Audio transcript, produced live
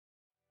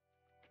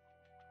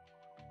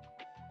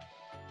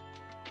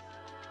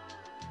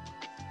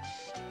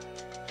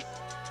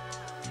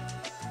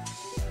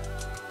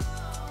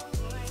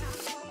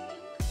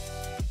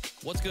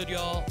What's good,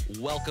 y'all?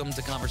 Welcome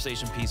to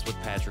Conversation Piece with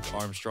Patrick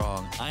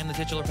Armstrong. I'm the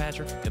titular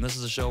Patrick, and this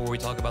is a show where we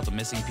talk about the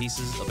missing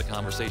pieces of the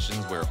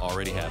conversations we're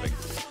already having.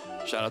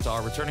 Shout out to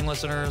our returning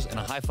listeners, and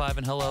a high five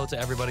and hello to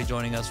everybody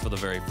joining us for the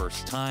very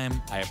first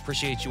time. I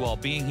appreciate you all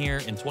being here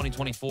in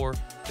 2024,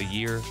 the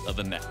year of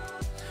the net.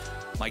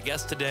 My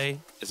guest today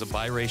is a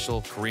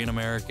biracial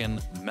Korean-American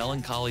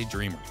melancholy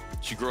dreamer.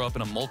 She grew up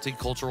in a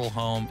multicultural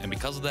home, and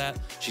because of that,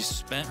 she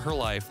spent her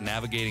life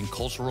navigating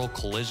cultural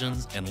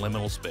collisions and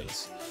liminal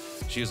space.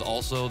 She is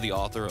also the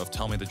author of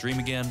Tell Me the Dream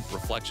Again,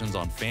 Reflections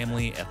on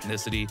Family,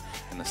 Ethnicity,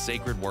 and the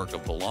Sacred Work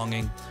of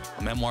Belonging,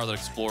 a memoir that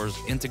explores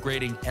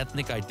integrating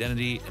ethnic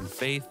identity and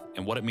faith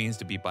and what it means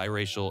to be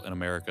biracial in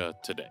America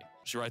today.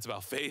 She writes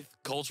about faith,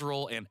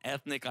 cultural, and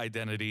ethnic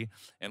identity,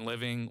 and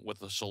living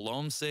with a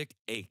shalom-sick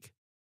ache.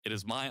 It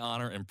is my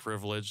honor and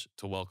privilege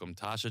to welcome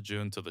Tasha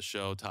Jun to the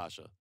show.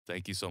 Tasha,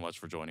 thank you so much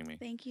for joining me.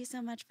 Thank you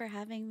so much for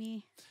having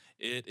me.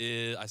 It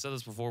is, I said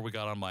this before we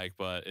got on mic,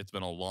 but it's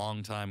been a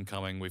long time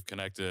coming. We've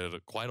connected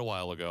quite a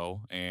while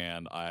ago,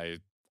 and I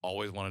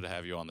always wanted to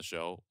have you on the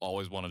show,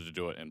 always wanted to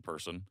do it in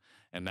person.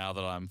 And now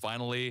that I'm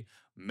finally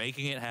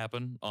making it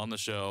happen on the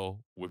show,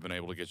 we've been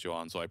able to get you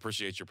on. So I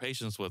appreciate your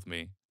patience with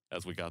me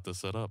as we got this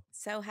set up.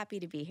 So happy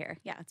to be here.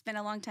 Yeah, it's been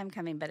a long time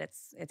coming, but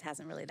it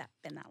hasn't really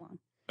been that long.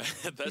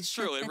 That's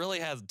true. It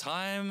really has.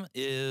 Time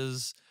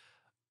is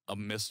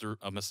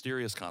a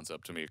mysterious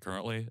concept to me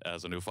currently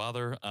as a new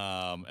father.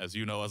 As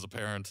you know, as a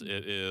parent,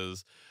 it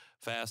is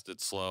fast,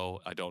 it's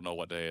slow. I don't know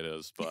what day it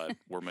is, but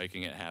we're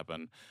making it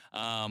happen.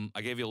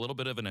 I gave you a little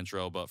bit of an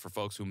intro, but for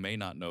folks who may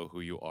not know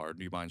who you are,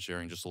 do you mind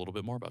sharing just a little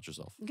bit more about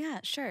yourself? Yeah,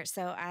 sure.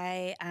 So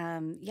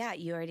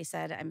you already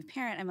said I'm a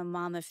parent. I'm a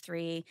mom of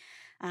three.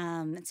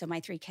 And so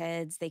my three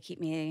kids, they keep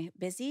me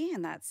busy,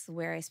 and that's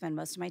where I spend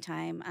most of my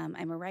time.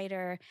 I'm a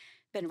writer.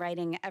 Been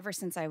writing ever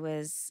since I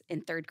was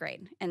in third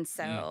grade. And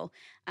so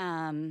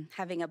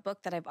having a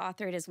book that I've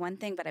authored is one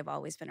thing, but I've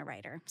always been a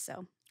writer.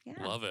 So, yeah.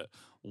 Love it.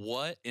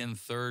 What in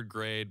third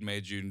grade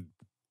made you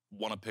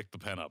want to pick the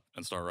pen up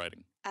and start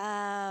writing?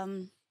 I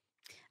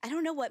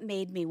don't know what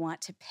made me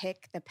want to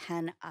pick the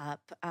pen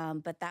up,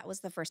 but that was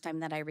the first time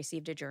that I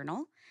received a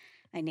journal.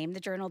 I named the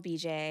journal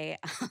BJ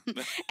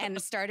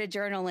and started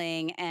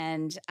journaling,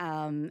 and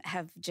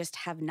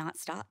have not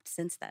stopped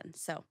since then.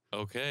 So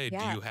okay,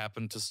 yeah. Do you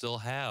happen to still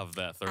have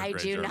that third grade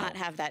journal? I do not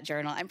have that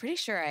journal. I'm pretty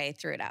sure I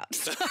threw it out.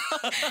 So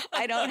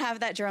I don't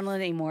have that journal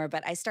anymore,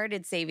 but I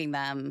started saving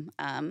them,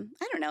 I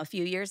don't know, a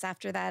few years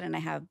after that, and I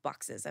have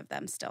boxes of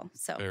them still.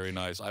 So very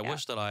nice. I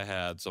wish that I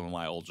had some of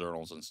my old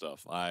journals and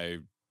stuff.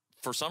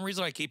 For some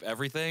reason, I keep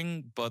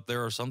everything, but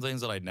there are some things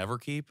that I never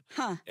keep,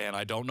 and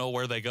I don't know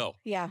where they go.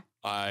 Yeah.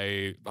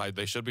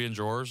 They should be in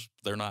drawers.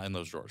 They're not in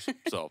those drawers,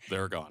 so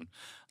they're gone.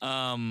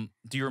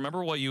 Do you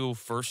remember what you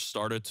first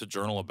started to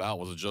journal about?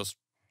 Was it just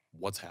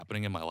what's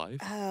happening in my life?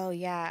 Oh,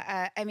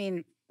 yeah.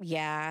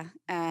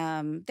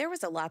 There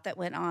was a lot that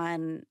went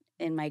on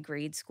in my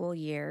grade school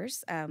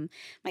years.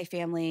 My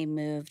family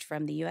moved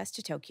from the U.S.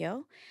 to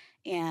Tokyo,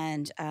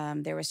 and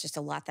there was just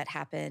a lot that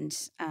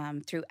happened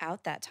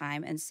throughout that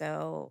time. And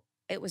so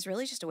it was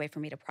really just a way for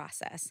me to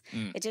process.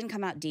 It didn't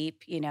come out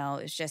deep, it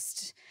was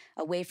just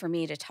a way for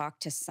me to talk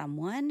to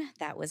someone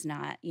that was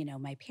not,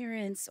 my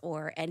parents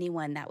or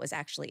anyone that was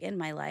actually in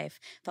my life,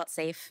 felt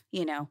safe,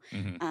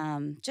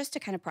 just to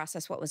kind of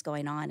process what was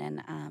going on.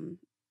 And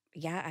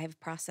I've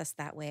processed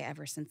that way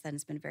ever since then.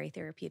 It's been very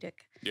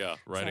therapeutic. Yeah,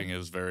 writing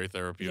is very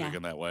therapeutic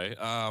in that way.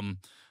 So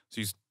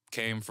you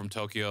came from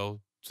Tokyo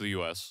to the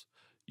U.S.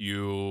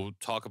 You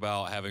talk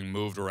about having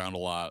moved around a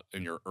lot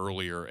in your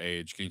earlier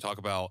age. Can you talk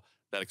about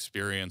that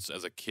experience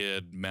as a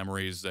kid,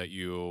 memories that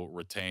you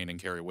retain and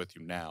carry with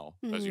you now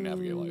as you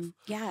navigate life?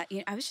 Yeah,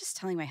 I was just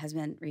telling my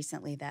husband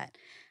recently that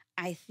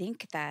I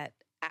think that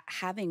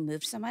having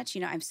moved so much,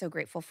 I'm so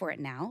grateful for it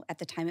now. At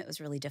the time, it was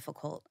really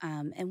difficult.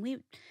 And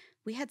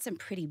we had some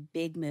pretty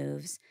big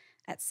moves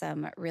at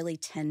some really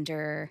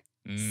tender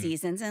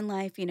seasons in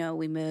life.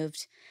 We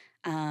moved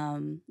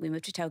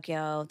to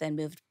Tokyo, then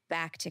moved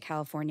back to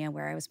California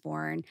where I was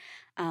born.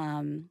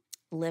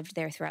 Lived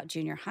there throughout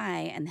junior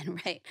high, and then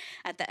right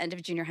at the end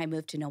of junior high,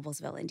 moved to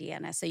Noblesville,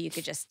 Indiana. So you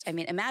could just,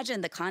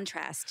 imagine the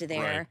contrast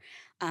there.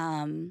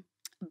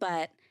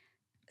 Right.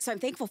 So I'm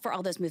thankful for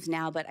all those moves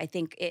now, but I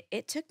think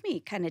it took me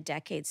kind of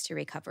decades to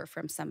recover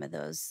from some of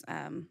those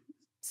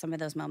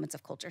moments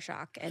of culture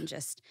shock and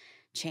just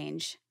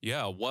change.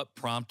 Yeah. What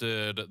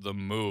prompted the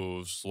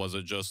moves? Was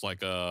it just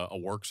like a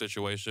work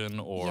situation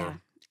or? Yeah.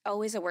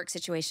 Always a work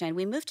situation.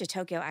 We moved to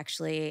Tokyo,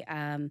 actually.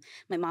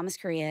 My mom is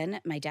Korean.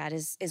 My dad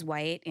is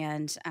white.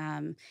 And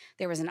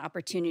there was an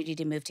opportunity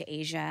to move to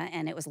Asia,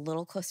 and it was a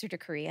little closer to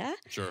Korea.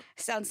 Sure.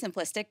 Sounds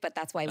simplistic, but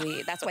that's why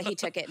he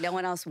took it. No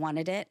one else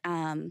wanted it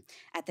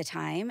at the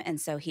time. And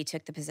so he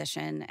took the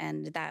position,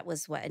 and that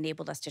was what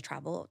enabled us to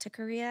travel to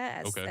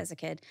Korea as a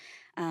kid,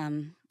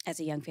 as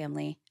a young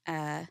family.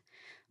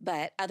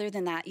 But other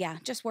than that,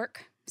 just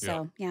work.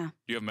 So, yeah.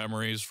 Do you have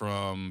memories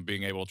from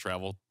being able to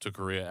travel to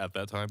Korea at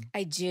that time?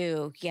 I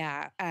do,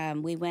 yeah.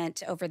 We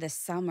went over the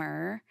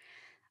summer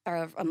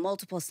or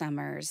multiple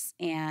summers.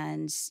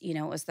 And,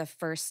 it was the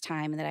first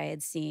time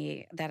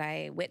that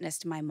I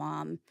witnessed my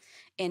mom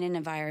in an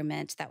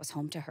environment that was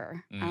home to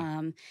her.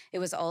 It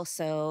was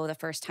also the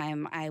first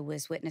time I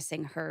was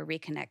witnessing her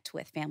reconnect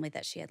with family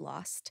that she had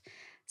lost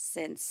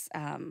since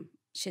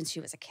she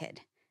was a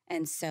kid.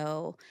 And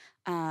so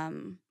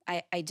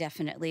I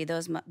definitely,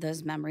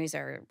 those memories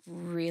are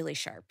really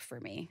sharp for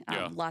me.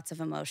 Lots of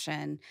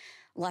emotion,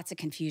 lots of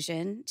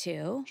confusion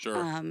too.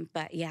 Sure.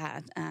 But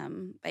yeah,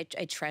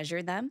 I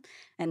treasure them,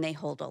 and they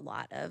hold a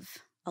lot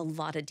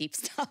of deep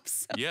stuff.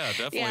 So, Yeah,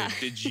 definitely. yeah.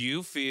 Did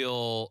you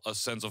feel a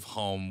sense of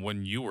home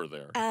when you were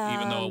there,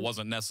 even though it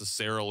wasn't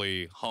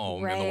necessarily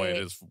home in the way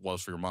it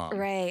was for your mom?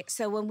 Right.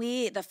 So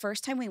the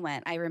first time we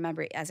went, I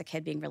remember as a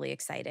kid being really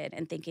excited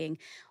and thinking,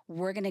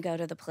 we're going to go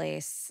to the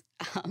place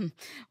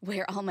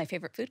where all my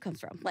favorite food comes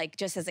from. Like,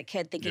 just as a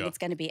kid thinking it's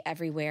going to be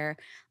everywhere.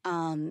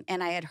 And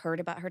I had heard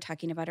about her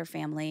talking about her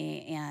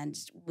family and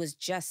was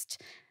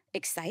just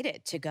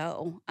excited to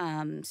go.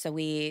 So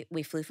we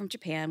flew from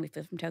Japan, we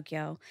flew from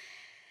Tokyo.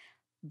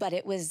 But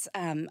it was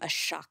a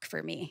shock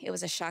for me. It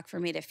was a shock for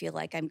me to feel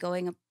like I'm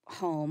going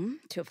home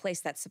to a place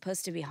that's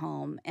supposed to be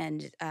home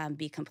and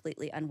be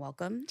completely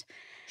unwelcomed.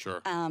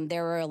 Sure.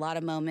 There were a lot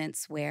of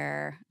moments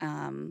where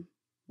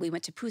we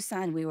went to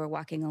Busan. We were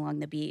walking along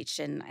the beach,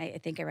 and I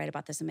think I write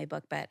about this in my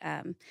book, but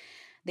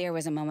there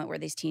was a moment where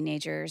these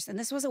teenagers, and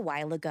this was a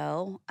while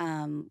ago,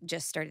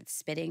 just started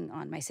spitting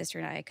on my sister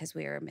and I because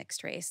we were a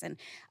mixed race. And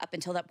up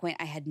until that point,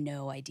 I had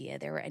no idea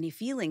there were any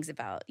feelings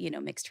about,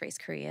 mixed race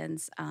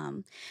Koreans.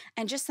 And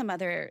just some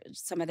other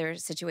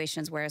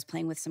situations where I was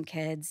playing with some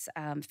kids,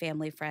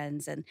 family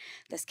friends, and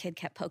this kid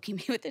kept poking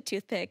me with a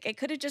toothpick. It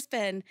could have just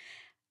been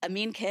a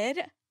mean kid,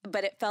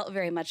 but it felt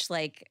very much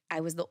like I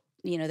was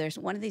there's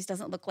one of these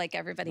doesn't look like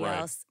everybody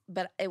else.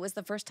 But it was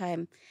the first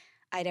time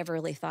I'd ever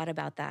really thought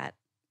about that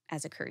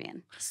as a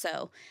Korean.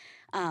 So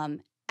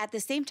at the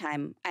same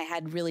time, I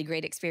had really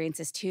great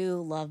experiences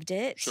too, loved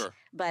it. Sure.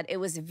 But it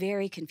was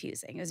very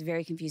confusing. It was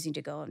very confusing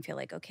to go and feel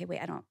like, okay,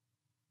 wait,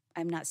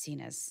 I'm not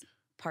seen as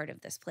part of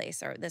this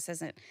place, or this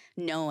isn't,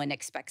 no one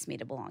expects me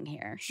to belong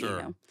here.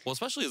 Sure. Well,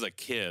 especially as a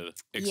kid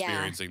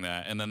experiencing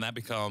that, and then that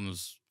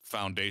becomes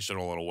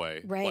foundational in a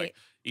way. Right. Like,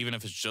 even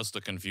if it's just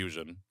the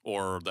confusion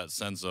or that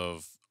sense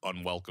of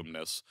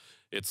unwelcomeness,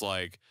 it's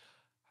like,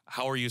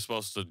 how are you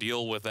supposed to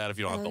deal with that if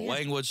you don't have the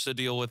language to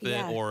deal with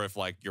it? Or if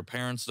your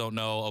parents don't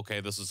know,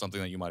 okay, this is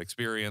something that you might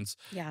experience.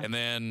 Yeah. And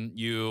then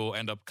you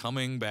end up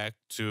coming back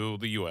to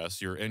the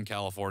US, you're in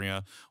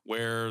California,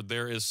 where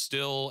there is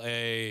still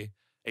a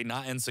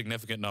not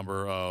insignificant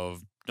number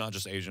of not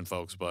just Asian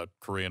folks, but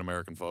Korean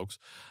American folks.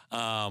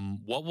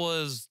 What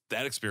was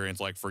that experience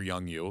like for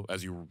young you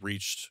as you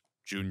reached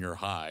junior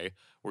high?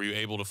 Were you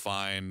able to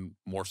find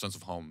more sense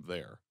of home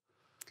there?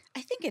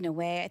 I think in a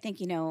way,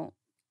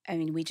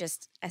 we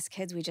just, as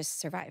kids, we just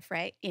survive,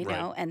 right? You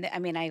know, and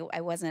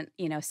I wasn't,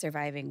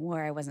 surviving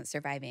war. I wasn't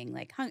surviving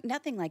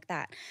nothing like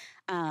that.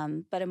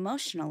 But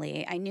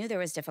emotionally, I knew there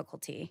was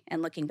difficulty.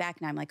 And looking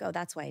back now, I'm like, oh,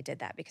 that's why I did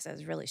that, because I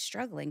was really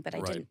struggling. But I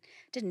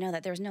didn't know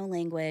that there was no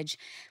language.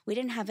 We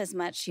didn't have as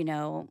much,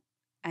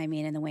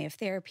 in the way of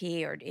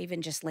therapy or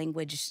even just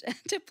language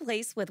to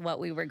place with what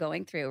we were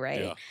going through,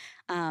 right?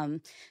 Yeah.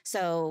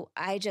 So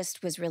I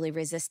just was really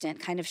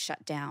resistant, kind of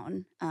shut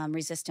down,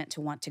 resistant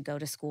to want to go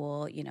to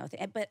school,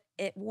 but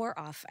it wore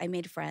off. I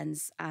made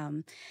friends.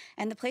 And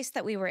the place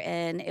that we were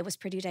in, it was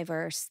pretty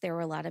diverse. There were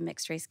a lot of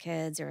mixed race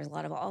kids. There was a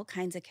lot of all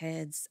kinds of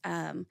kids.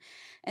 And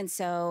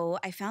so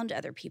I found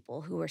other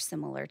people who were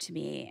similar to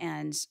me.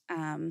 And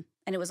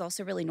it was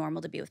also really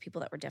normal to be with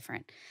people that were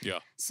different. Yeah.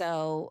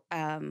 So,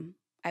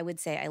 I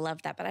would say I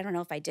loved that, but I don't know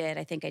if I did.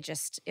 I think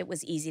it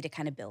was easy to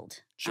kind of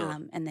build. Sure.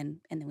 And then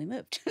we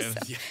moved. And,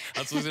 yeah,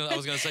 that's what I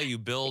was going to say. You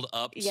build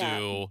up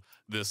to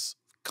this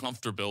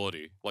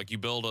comfortability. Like, you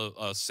build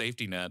a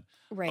safety net.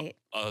 Right.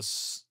 A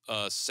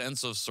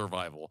sense of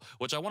survival,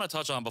 which I want to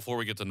touch on before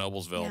we get to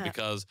Noblesville,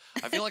 because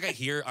I feel like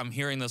I'm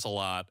hearing this a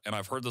lot, and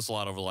I've heard this a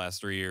lot over the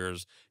last 3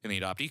 years in the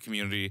adoptee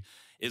community,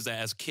 is that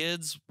as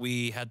kids,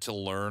 we had to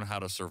learn how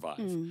to survive.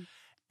 Mm.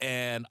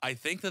 And I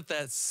think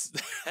that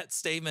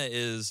statement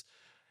is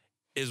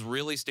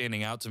really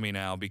standing out to me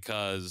now,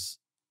 because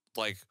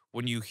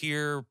when you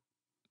hear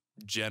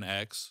Gen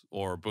X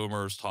or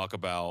boomers talk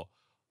about,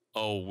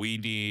 oh,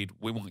 we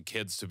want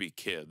kids to be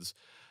kids,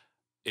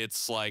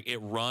 it's like it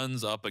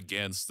runs up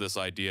against this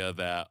idea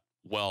that,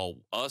 well,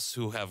 us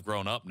who have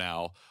grown up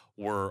now,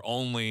 we're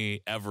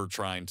only ever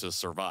trying to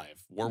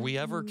survive. Were we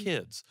ever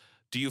kids?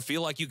 Do you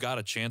feel like you got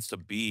a chance to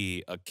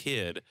be a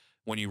kid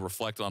when you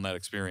reflect on that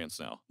experience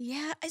now?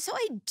 Yeah, so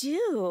I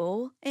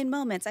do in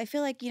moments. I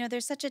feel like,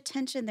 there's such a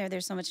tension there.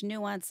 There's so much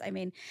nuance.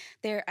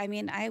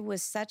 I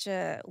was such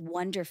a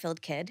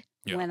wonder-filled kid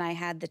when I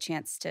had the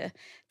chance to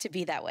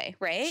be that way,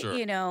 right?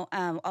 Sure.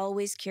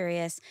 Always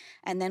curious.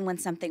 And then when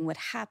something would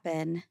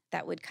happen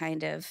that would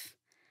kind of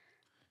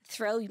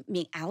throw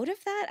me out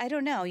of that, I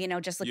don't know,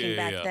 just looking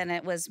back, then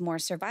it was more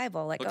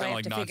survival. Like, I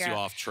have to knocks you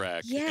off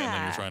track, and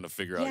then you're trying to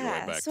figure out your way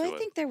back to it. So I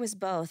think there was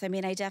both.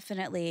 I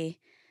definitely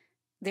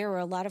there were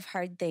a lot of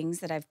hard things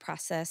that I've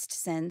processed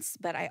since,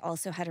 but I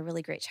also had a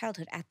really great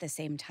childhood at the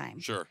same time.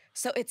 Sure.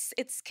 So it's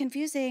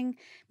confusing,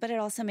 but it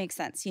also makes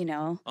sense, you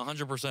know?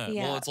 100%.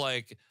 Yeah. Well, it's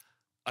like,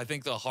 I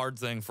think the hard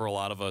thing for a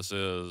lot of us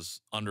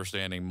is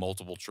understanding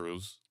multiple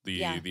truths,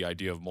 the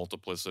idea of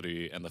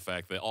multiplicity and the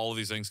fact that all of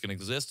these things can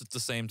exist at the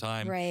same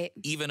time. Right.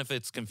 Even if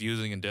it's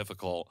confusing and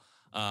difficult,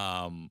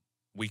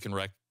 we can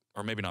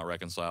or maybe not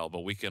reconcile,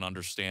 but we can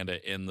understand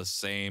it in the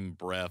same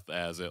breath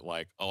as it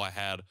like, oh, I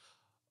had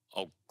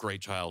a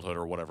great childhood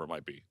or whatever it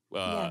might be,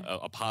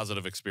 a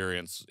positive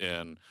experience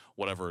in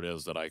whatever it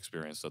is that I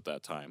experienced at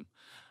that time.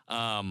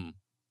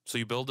 So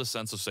you build a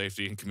sense of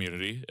safety and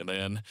community, and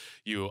then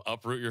you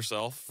uproot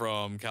yourself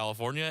from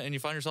California and you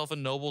find yourself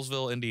in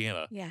Noblesville,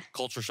 Indiana. Yeah.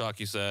 Culture shock,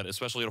 you said,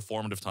 especially at a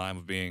formative time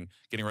of getting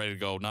ready to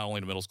go not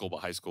only to middle school, but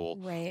high school.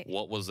 Right.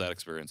 What was that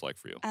experience like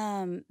for you?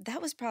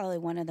 That was probably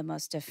one of the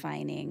most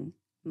defining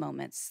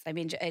moments. I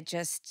mean,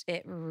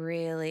 it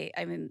really,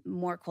 I mean,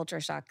 more culture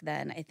shock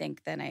than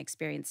I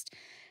experienced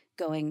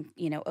going,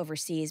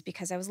 overseas,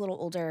 because I was a little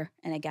older.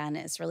 And again,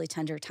 it's really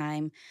tender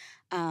time.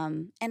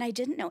 And I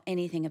didn't know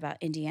anything about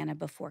Indiana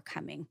before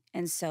coming.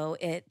 And so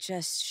it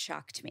just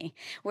shocked me.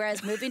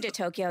 Whereas moving to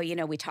Tokyo,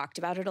 we talked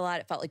about it a lot.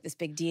 It felt like this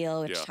big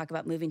deal. We had to talk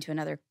about moving to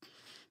another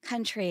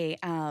country.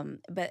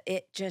 But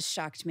it just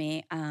shocked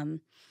me.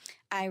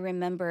 I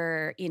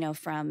remember,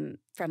 from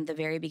the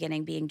very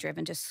beginning being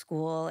driven to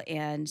school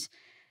and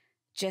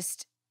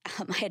just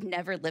I had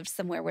never lived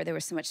somewhere where there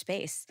was so much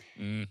space,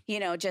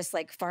 just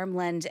like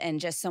farmland and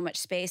just so much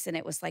space. And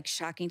it was like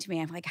shocking to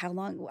me. I'm like,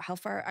 how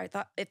far? I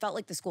thought it felt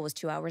like the school was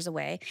 2 hours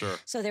away. Sure.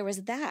 So there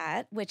was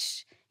that,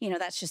 which,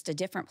 that's just a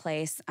different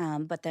place.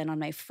 But then on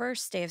my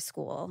first day of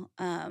school,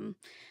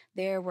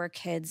 there were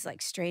kids,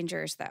 like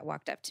strangers, that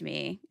walked up to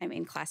me. I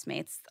mean,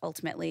 classmates,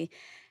 ultimately,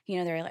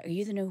 they're like, are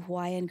you the new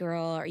Hawaiian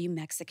girl? Are you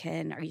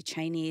Mexican? Are you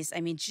Chinese?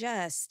 I mean,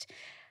 just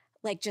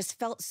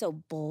felt so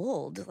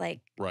bold,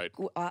 like right.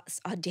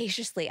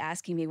 Audaciously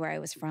asking me where I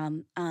was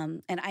from.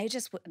 And I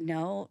just,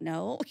 no,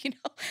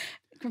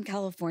 from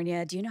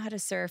California. Do you know how to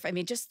surf? I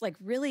mean, just like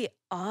really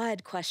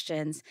odd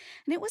questions.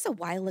 And it was a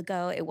while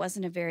ago. It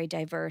wasn't a very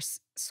diverse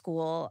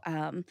school.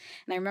 And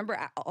I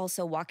remember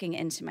also walking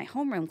into my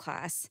homeroom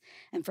class.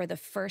 And for the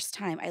first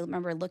time, I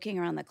remember looking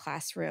around the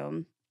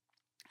classroom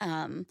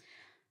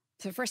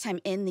for the first time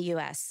in the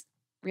U.S.,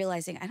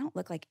 realizing I don't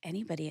look like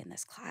anybody in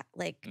this class.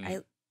 Like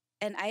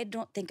I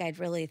don't think I'd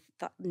really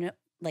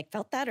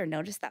felt that or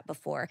noticed that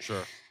before.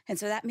 Sure. And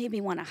so that made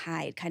me want to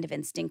hide kind of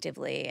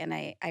instinctively. And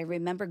I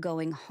remember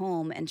going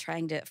home and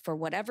trying to, for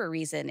whatever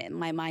reason, in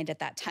my mind at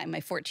that time, my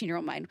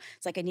 14-year-old mind,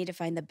 it's like, I need to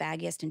find the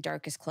baggiest and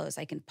darkest clothes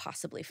I can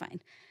possibly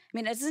find. I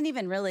mean, it doesn't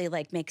even really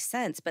make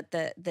sense, but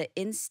the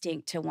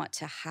instinct to want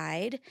to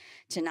hide,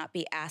 to not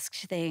be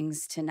asked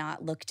things, to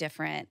not look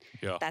different,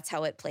 that's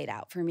how it played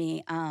out for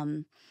me.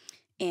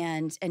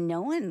 And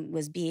no one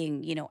was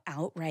being,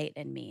 outright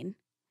and mean.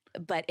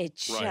 But it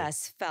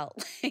just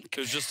felt like...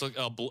 There's just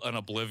an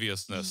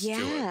obliviousness to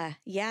it.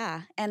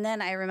 Yeah. And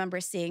then I remember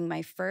seeing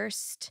my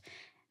first...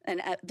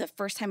 And the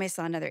first time I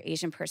saw another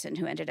Asian person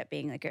who ended up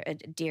being like a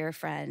dear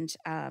friend,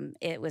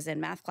 it was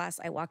in math class.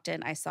 I walked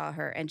in, I saw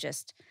her, and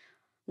just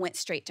went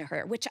straight to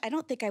her, which I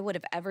don't think I would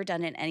have ever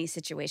done in any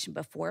situation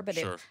before, but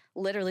it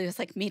literally was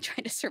like me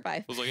trying to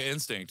survive. It was like an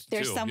instinct.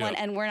 There's someone,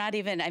 and we're not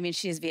even, I mean,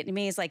 she's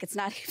Vietnamese, like it's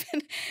not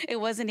even, it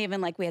wasn't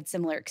even like we had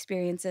similar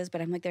experiences, but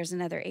I'm like, there's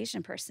another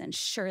Asian person.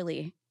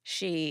 Surely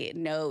she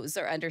knows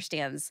or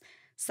understands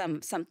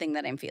something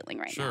that I'm feeling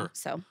right now.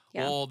 So,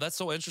 Well, that's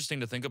so interesting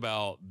to think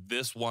about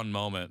this one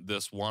moment,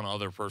 this one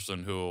other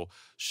person who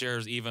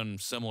shares even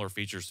similar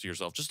features to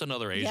yourself, just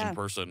another Asian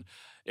person.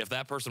 If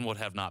that person would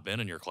have not been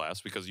in your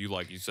class because you,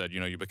 like you said,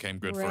 you became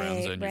good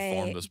friends and you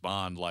formed this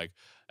bond, like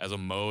as a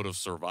mode of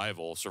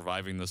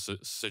surviving the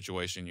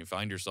situation you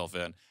find yourself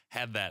in,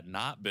 had that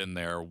not been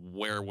there,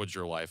 where would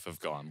your life have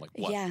gone? Like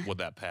what would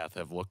that path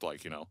have looked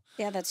like,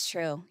 Yeah, that's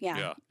true.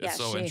 Yeah. It's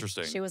so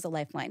interesting. She was a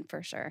lifeline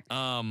for sure.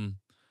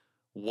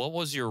 What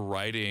was your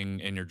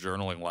writing and your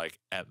journaling like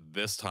at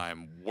this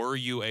time? Were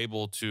you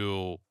able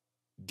to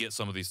get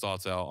some of these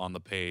thoughts out on the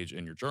page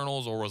in your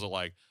journals, or was it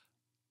like,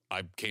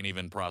 I can't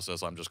even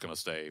process, I'm just going to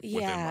stay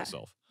within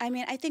myself? I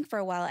mean, I think for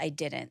a while I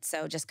didn't.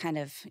 So just kind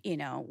of,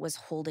 was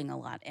holding a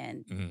lot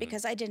in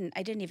because I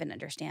didn't even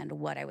understand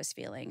what I was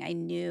feeling. I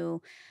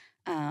knew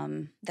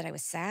that I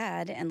was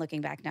sad, and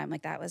looking back now, I'm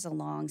like, that was a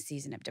long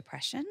season of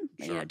depression.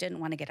 Didn't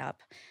want to get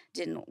up,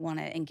 didn't want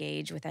to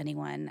engage with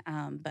anyone,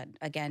 but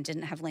again,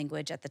 didn't have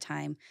language at the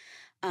time.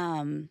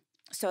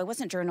 So I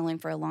wasn't journaling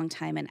for a long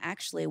time. And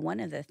actually, one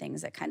of the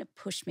things that kind of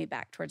pushed me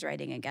back towards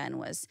writing again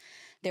was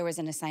there was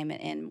an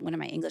assignment in one of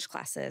my English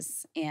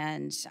classes,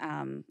 and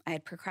I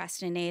had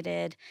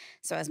procrastinated.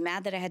 So I was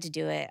mad that I had to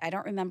do it. I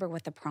don't remember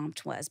what the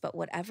prompt was, but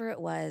whatever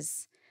it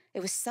was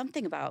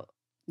something about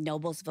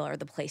Noblesville, or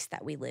the place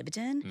that we lived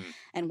in.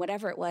 And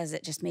whatever it was,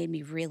 it just made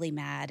me really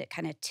mad. It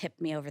kind of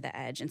tipped me over the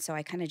edge. And so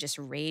I kind of just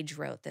rage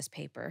wrote this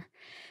paper,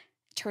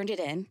 turned it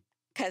in,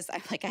 because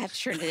I'm like, I have to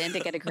turn it in to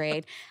get a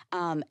grade.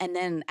 And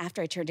then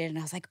after I turned it in,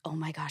 I was like, oh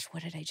my gosh,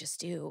 what did I just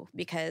do?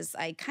 Because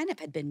I kind of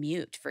had been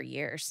mute for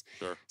years.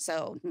 Sure.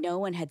 So no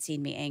one had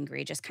seen me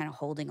angry, just kind of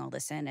holding all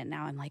this in. And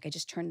now I'm like, I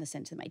just turned this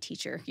into my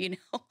teacher, you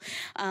know?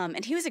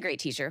 And he was a great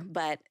teacher.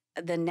 But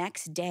the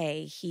next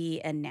day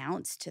he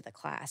announced to the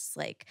class,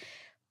 like,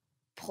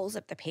 pulls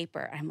up the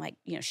paper. I'm like,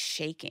 you know,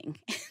 shaking.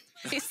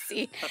 I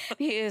see.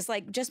 He was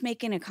like just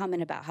making a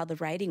comment about how the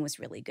writing was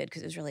really good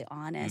because it was really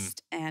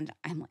honest. And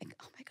I'm like,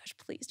 oh my gosh,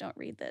 please don't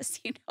read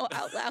this, you know,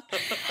 out loud.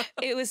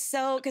 It was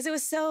so, because I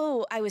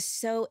was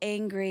so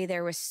angry.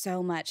 There was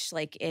so much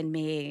like in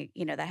me,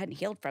 you know, that I hadn't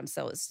healed from.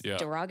 So it was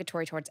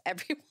derogatory towards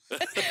everyone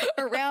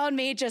around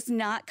me, just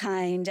not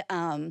kind.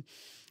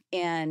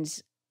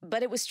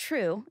 But it was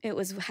true. It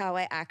was how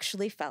I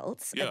actually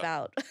felt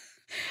about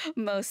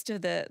most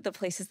of the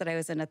places that I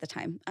was in at the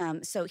time.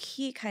 So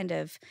he kind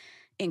of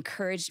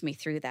encouraged me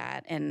through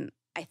that. And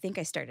I think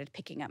I started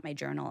picking up my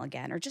journal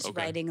again or just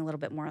writing a little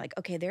bit more like,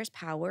 okay, there's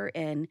power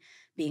in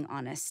being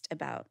honest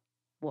about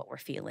what we're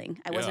feeling.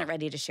 I wasn't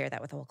ready to share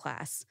that with the whole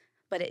class,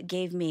 but it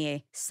gave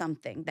me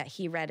something that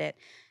he read it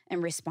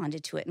and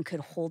responded to it and could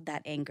hold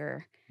that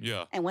anger.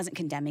 Yeah. And wasn't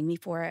condemning me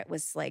for it.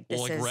 Was like,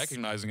 this is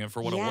recognizing it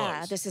for what it was.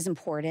 Yeah, this is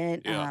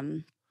important. Yeah.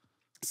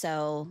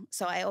 So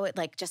I always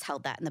like just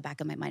held that in the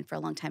back of my mind for a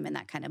long time, and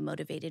that kind of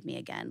motivated me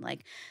again.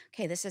 Like,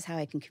 okay, this is how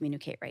I can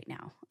communicate right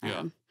now,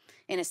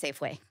 in a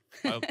safe way.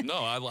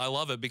 I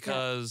love it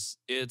because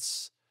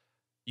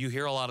you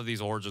hear a lot of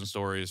these origin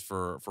stories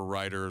for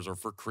writers or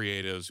for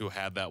creatives who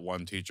had that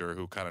one teacher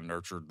who kind of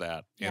nurtured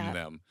that in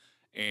them,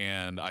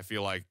 and I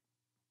feel like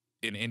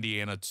in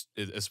Indiana,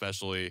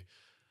 especially.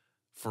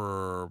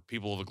 For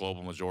people of the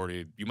global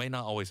majority, you may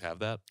not always have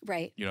that.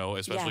 Right. You know,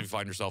 especially if you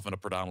find yourself in a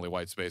predominantly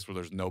white space where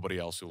there's nobody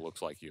else who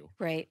looks like you.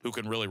 Right. Who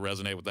can really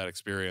resonate with that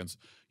experience.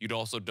 You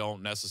also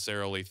don't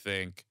necessarily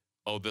think,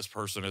 oh, this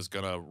person is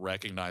going to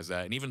recognize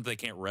that. And even if they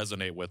can't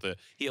resonate with it,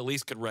 he at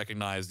least could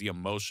recognize the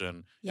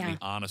emotion and the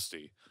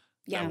honesty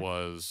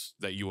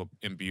that you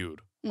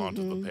imbued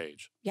onto the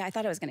page. Yeah, I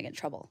thought I was going to get in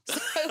trouble.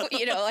 So,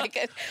 you know,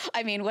 like,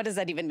 I mean, what does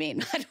that even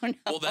mean? I don't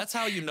know. Well, that's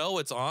how you know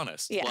it's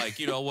honest. Yeah. Like,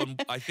 you know, when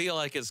I feel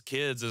like as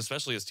kids, and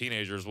especially as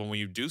teenagers, when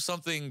you do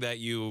something that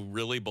you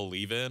really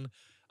believe in,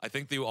 I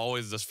think you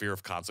always this fear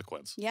of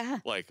consequence. Yeah.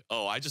 Like,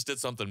 oh, I just did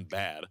something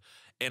bad.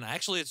 And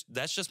actually,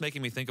 that's just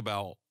making me think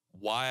about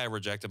why I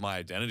rejected my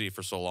identity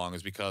for so long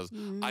is because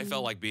I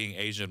felt like being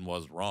Asian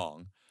was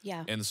wrong.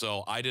 Yeah. And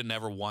so I didn't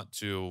ever want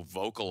to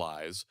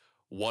vocalize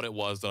what it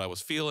was that I was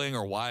feeling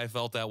or why I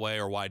felt that way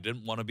or why I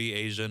didn't want to be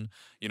Asian.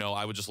 You know,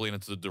 I would just lean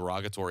into the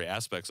derogatory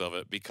aspects of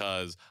it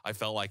because I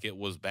felt like it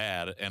was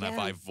bad. And if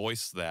I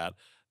voiced that,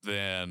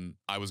 then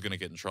I was going to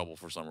get in trouble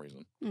for some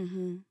reason.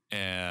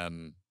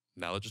 And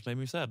now that just made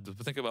me sad to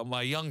think about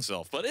my young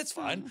self, but it's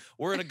fine.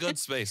 We're in a good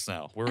space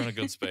now. We're in a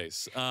good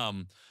space.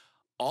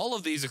 All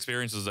of these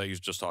experiences that you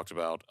just talked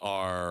about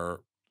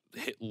are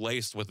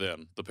laced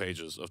within the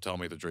pages of Tell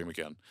Me the Dream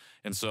Again.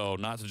 And so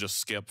not to just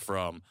skip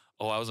from,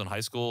 oh, I was in high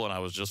school and I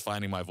was just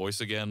finding my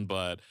voice again,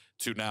 but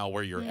to now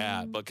where you're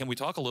at. But can we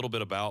talk a little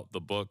bit about the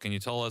book? Can you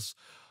tell us,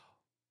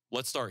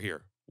 let's start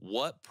here.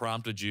 What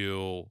prompted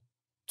you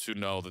to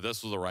know that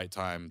this was the right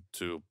time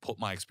to put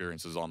my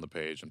experiences on the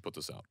page and put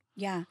this out?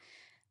 Yeah.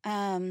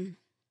 I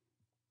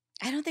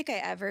don't think I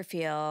ever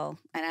feel,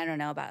 and I don't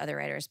know about other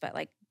writers, but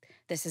like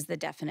this is the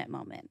definite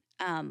moment.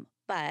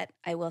 But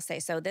I will say,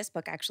 so this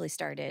book actually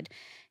started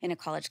in a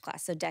college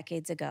class, so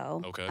decades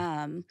ago. Okay.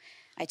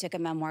 I took a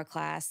memoir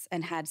class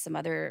and had some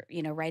other,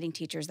 you know, writing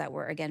teachers that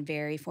were, again,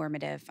 very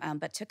formative,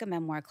 but took a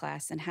memoir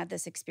class and had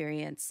this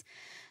experience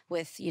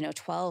with, you know,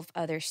 12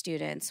 other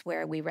students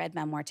where we read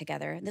memoir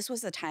together. This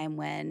was a time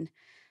when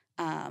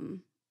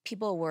some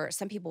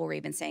people were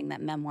even saying that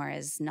memoir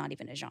is not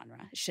even a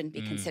genre. It shouldn't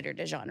be considered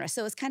a genre.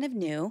 So it's kind of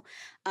new.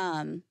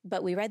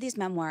 But we read these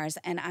memoirs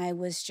and I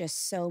was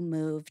just so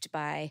moved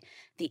by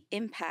the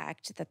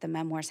impact that the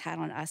memoirs had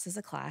on us as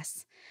a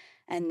class.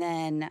 And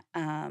then,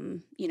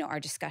 you know, our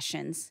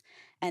discussions.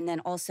 And then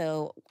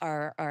also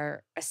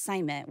our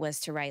assignment was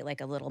to write like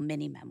a little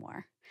mini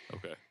memoir.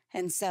 Okay.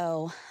 And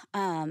so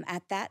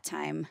at that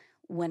time,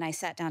 when I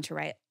sat down to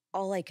write,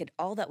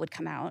 all that would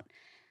come out,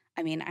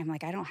 I mean, I'm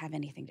like, I don't have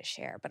anything to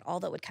share, but all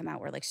that would come out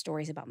were like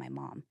stories about my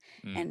mom,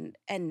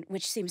 and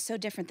which seems so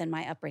different than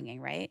my upbringing,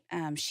 right?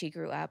 She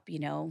grew up, you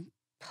know,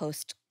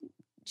 post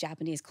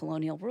Japanese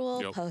colonial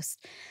rule,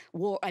 post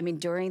war. I mean,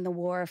 during the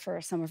war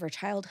for some of her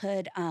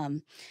childhood.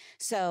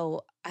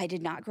 So I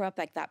did not grow up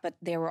like that, but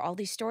there were all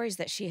these stories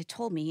that she had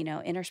told me, you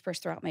know,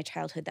 interspersed throughout my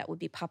childhood that would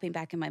be popping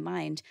back in my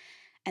mind.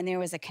 And there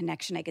was a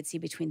connection I could see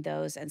between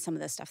those and some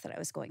of the stuff that I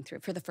was going through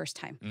for the first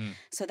time.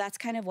 So that's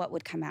kind of what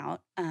would come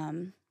out.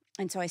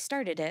 And so I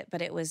started it,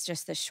 but it was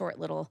just this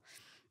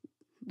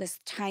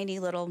tiny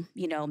little,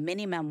 you know,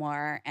 mini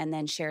memoir, and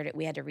then shared it.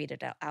 We had to read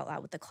it out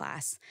loud with the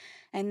class.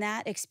 And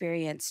that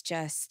experience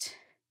just,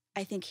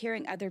 I think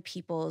hearing other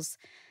people's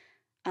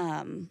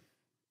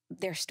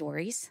their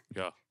stories.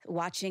 Yeah.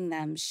 Watching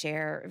them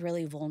share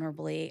really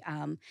vulnerably.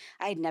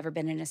 I had never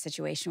been in a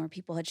situation where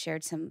people had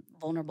shared some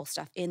vulnerable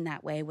stuff in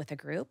that way with a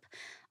group.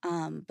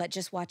 But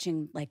just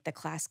watching like the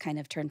class kind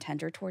of turn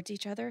tender towards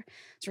each other,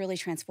 it's really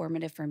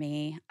transformative for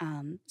me.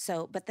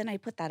 But then I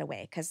put that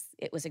away because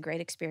it was a great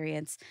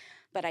experience,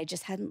 but I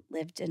just hadn't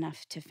lived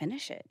enough to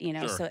finish it,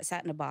 Sure. So it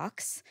sat in a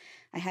box.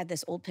 I had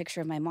this old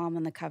picture of my mom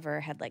on the cover,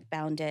 had like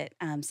bound it,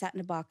 sat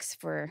in a box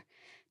for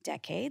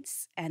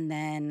decades. And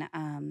then,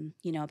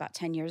 about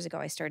 10 years ago,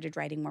 I started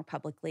writing more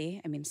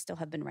publicly. I mean, still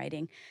have been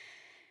writing.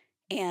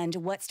 And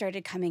what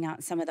started coming out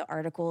in some of the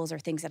articles or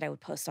things that I would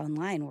post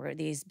online were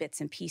these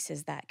bits and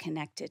pieces that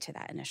connected to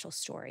that initial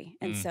story.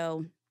 And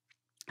so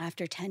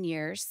after 10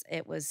 years,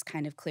 it was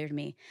kind of clear to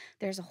me,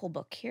 there's a whole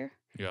book here.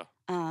 Yeah.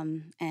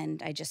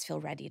 And I just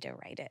feel ready to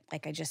write it.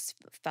 Like I just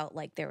felt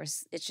like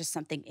it's just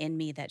something in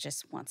me that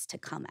just wants to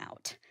come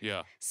out.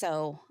 Yeah.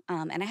 So,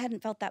 and I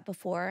hadn't felt that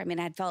before. I mean,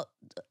 I'd felt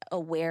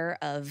aware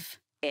of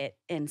it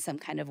in some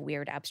kind of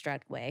weird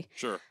abstract way.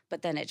 Sure.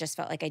 But then it just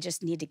felt like I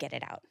just need to get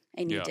it out.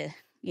 I need to,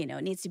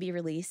 it needs to be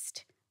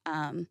released.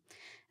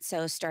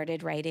 So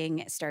started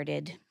writing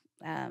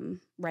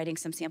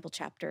some sample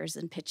chapters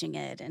and pitching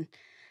it, and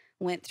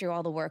went through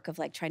all the work of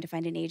like trying to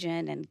find an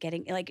agent and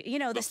getting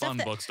the stuff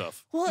fun book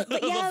stuff. Well,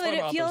 but yeah, but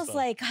it feels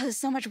like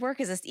so much work.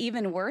 Is this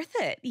even worth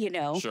it?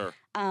 Sure.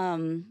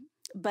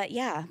 But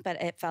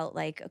it felt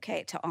like,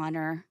 okay, to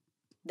honor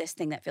this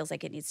thing that feels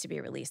like it needs to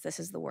be released. This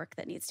is the work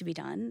that needs to be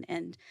done.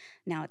 And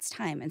now it's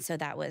time. And so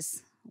that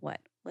was, what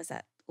was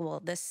that?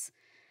 Well, this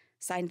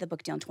signed the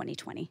book deal in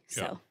 2020.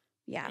 So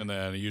yeah. And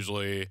then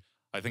usually,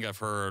 I think I've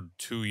heard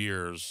 2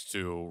 years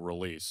to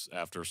release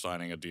after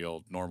signing a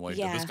deal normally.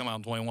 Yeah. Did this come out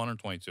in 21 or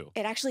 22?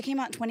 It actually came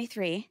out in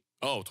 23.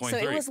 Oh,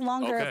 23. So it was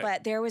longer, Okay.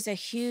 but there was a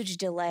huge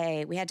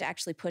delay. We had to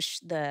actually push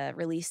the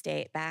release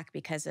date back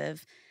because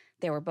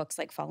there were books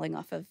like falling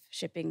off of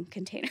shipping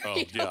containers.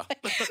 Oh, yeah.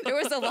 There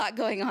was a lot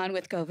going on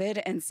with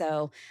COVID. And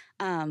so,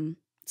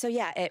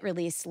 it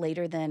released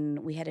later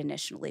than we had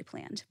initially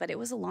planned, but it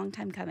was a long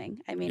time coming.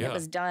 I mean, it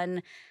was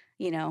done,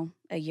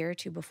 a year or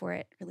two before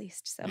it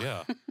released. So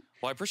Yeah.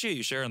 Well, I appreciate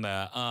you sharing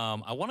that.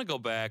 I want to go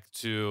back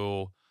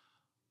to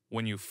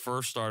when you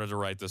first started to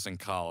write this in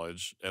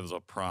college as a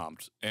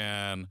prompt.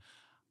 And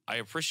I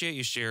appreciate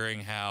you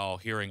sharing how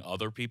hearing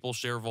other people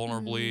share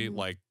vulnerably,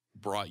 like,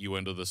 brought you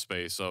into the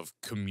space of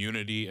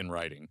community and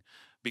writing.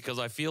 Because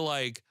I feel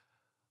like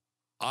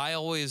I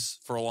always,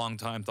 for a long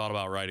time, thought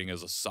about writing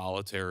as a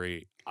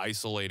solitary,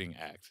 isolating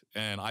act.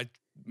 And I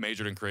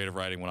majored in creative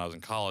writing when I was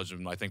in college.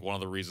 And I think one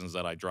of the reasons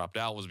that I dropped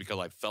out was because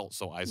I felt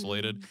so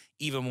isolated.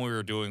 Even when we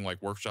were doing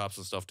like workshops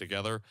and stuff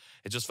together,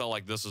 it just felt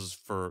like this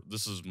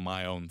is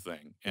my own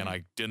thing. And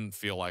I didn't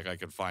feel like I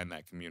could find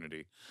that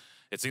community.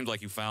 It seems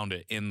like you found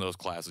it in those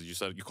classes. You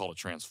said you called it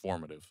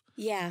transformative.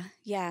 Yeah.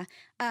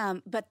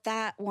 But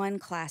that one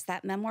class,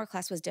 that memoir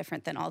class, was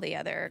different than all the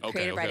other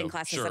creative writing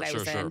classes that I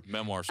was in.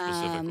 Memoir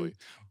specifically.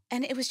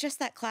 And it was just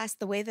that class,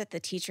 the way that the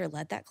teacher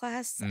led that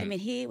class. I mean,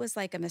 he was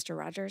like a Mr.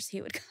 Rogers. He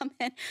would come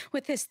in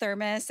with his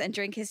thermos and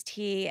drink his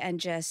tea and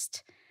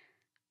just,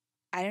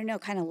 I don't know,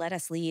 kind of let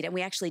us lead. And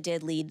we actually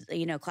did lead,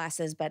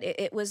 classes, but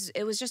it was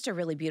just a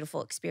really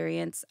beautiful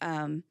experience.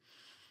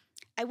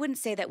 I wouldn't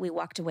say that we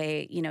walked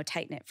away,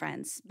 tight-knit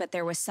friends, but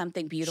there was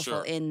something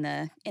beautiful in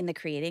the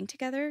creating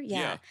together.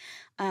 Yeah.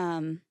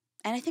 And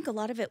I think a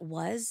lot of it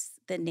was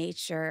the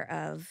nature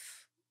of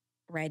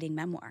writing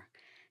memoir,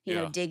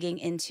 digging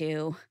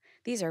into,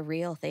 these are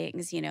real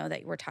things,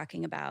 that we're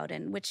talking about,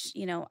 and which,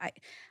 I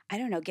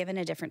don't know, given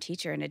a different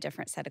teacher and a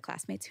different set of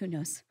classmates, who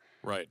knows?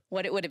 Right.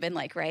 What it would have been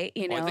like, right?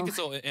 Well, I think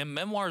and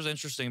memoir is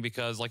interesting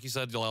because, like you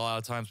said, a lot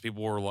of times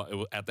people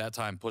were at that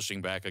time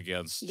pushing back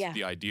against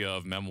the idea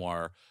of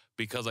memoir,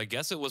 because I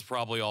guess it was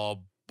probably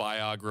all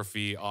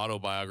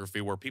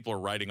autobiography, where people are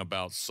writing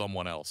about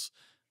someone else.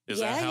 Is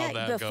that how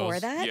that goes? Before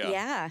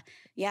that,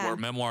 yeah. Where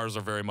memoirs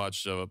are very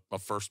much a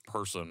first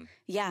person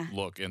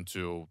look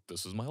into,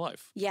 this is my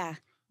life. Yeah.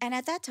 And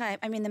at that time,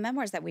 I mean, the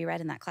memoirs that we read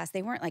in that class,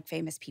 they weren't like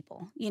famous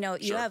people.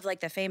 You have like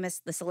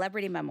the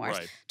celebrity memoirs,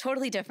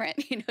 totally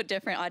different,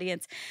 different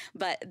audience.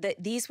 But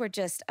these were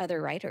just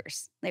other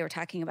writers. They were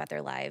talking about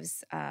their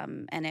lives.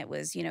 And it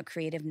was,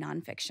 creative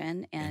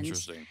nonfiction. And,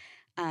 interesting.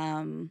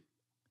 And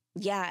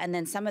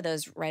then some of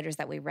those writers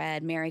that we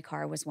read, Mary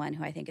Carr was one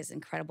who I think is an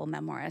incredible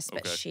memoirist,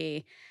 but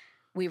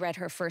we read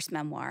her first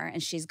memoir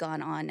and she's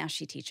gone on. Now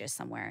she teaches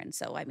somewhere. And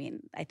so, I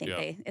mean, I think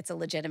it's a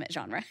legitimate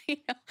genre,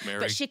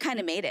 but she kind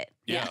of made it.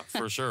 Yeah,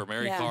 for sure.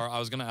 Mary Carr, I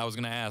was going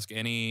to ask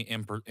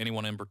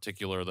anyone in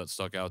particular that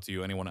stuck out to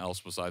you, anyone else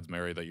besides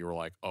Mary that you were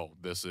like, oh,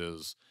 this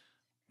is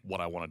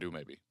what I want to do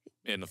maybe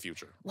in the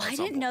future. Well, I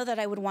didn't know that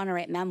I would want to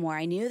write memoir.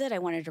 I knew that I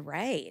wanted to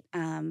write.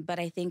 But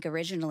I think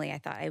originally I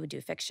thought I would do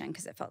fiction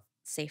because it felt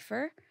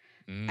safer.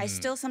 I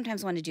still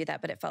sometimes want to do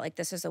that, but it felt like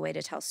this was a way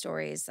to tell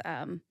stories,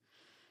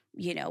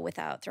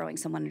 without throwing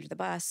someone under the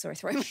bus or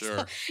throwing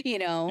myself,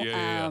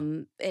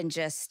 and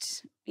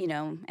just,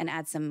 and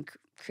add some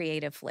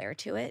creative flair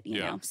to it, you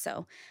know?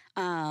 So,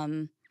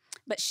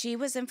 but she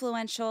was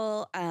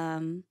influential.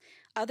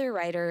 Other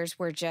writers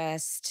were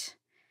just,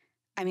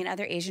 I mean,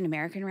 other Asian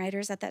American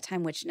writers at that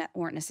time, which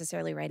weren't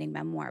necessarily writing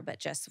memoir, but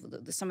just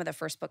some of the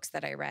first books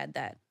that I read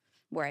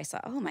where I saw,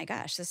 oh my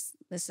gosh, this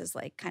is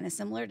like kind of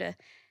similar to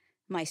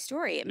my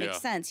story. It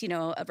makes sense,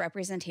 a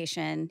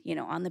representation,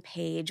 on the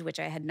page, which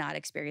I had not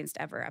experienced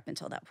ever up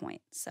until that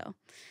point. So,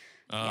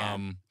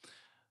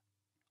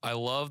 I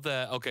love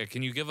that. Okay,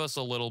 can you give us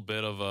a little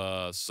bit of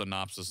a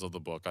synopsis of the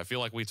book? I feel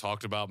like we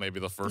talked about maybe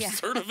the first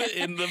third of it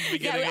in the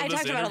beginning of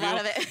this interview. I talked about a lot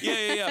of it.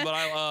 Yeah. But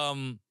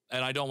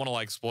and I don't want to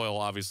like spoil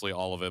obviously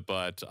all of it,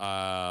 but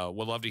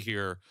would love to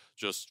hear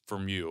just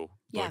from you,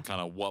 like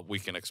kind of what we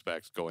can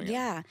expect going in.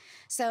 Yeah.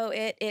 So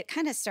it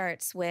kind of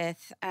starts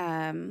with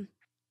a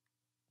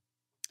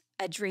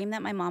dream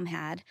that my mom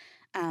had.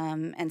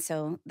 And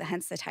so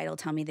hence the title,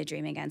 Tell Me the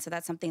Dream Again. So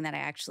that's something that I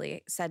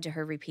actually said to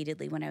her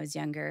repeatedly when I was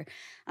younger.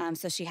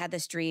 So she had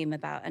this dream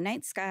about a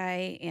night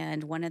sky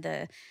and one of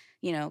the,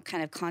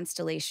 kind of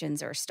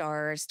constellations or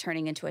stars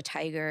turning into a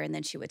tiger. And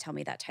then she would tell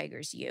me that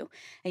tiger's you.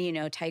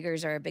 And,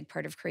 tigers are a big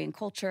part of Korean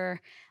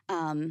culture.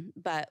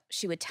 But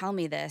she would tell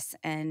me this,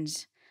 and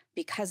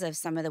because of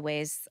some of the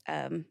ways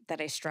that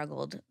I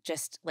struggled,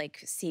 just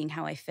like seeing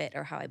how I fit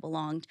or how I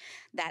belonged,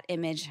 that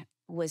image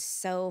was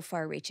so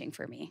far reaching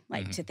for me,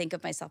 like to think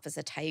of myself as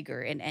a tiger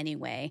in any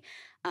way.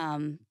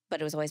 But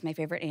it was always my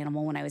favorite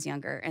animal when I was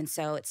younger. And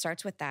so it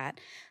starts with that.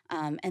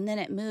 And then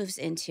it moves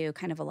into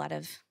kind of a lot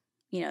of,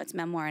 it's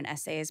memoir and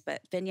essays,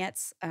 but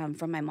vignettes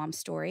from my mom's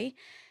story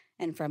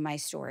and from my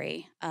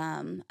story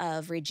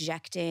of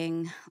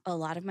rejecting a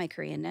lot of my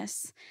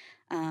Koreanness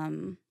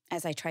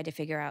as I tried to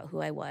figure out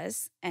who I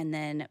was, and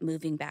then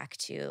moving back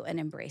to an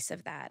embrace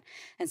of that.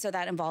 And so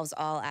that involves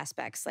all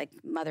aspects like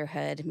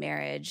motherhood,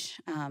 marriage,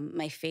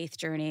 my faith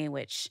journey,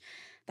 which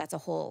that's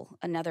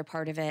another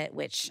part of it,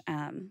 which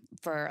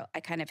I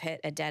kind of hit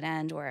a dead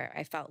end where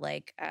I felt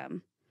like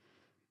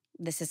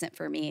this isn't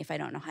for me if I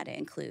don't know how to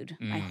include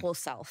my whole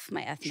self,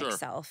 my ethnic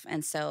self.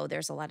 And so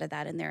there's a lot of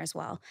that in there as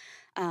well.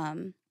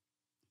 And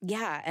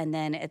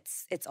then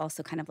it's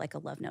also kind of like a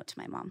love note to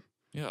my mom.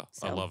 Yeah,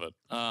 so. I love it.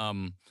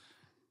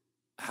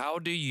 How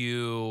did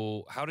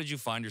you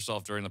find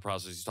yourself during the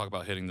process? You talk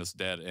about hitting this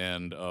dead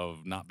end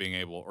of not being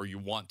able, or you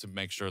want to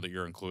make sure that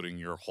you're including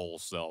your whole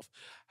self.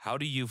 How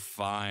do you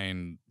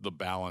find the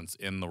balance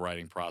in the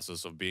writing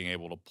process of being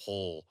able to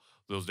pull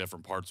those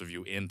different parts of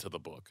you into the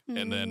book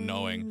and then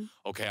knowing,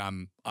 okay,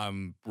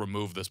 I'm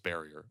removed this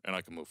barrier and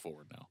I can move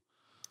forward now?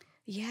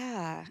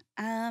 Yeah.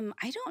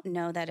 I don't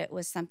know that it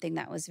was something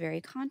that was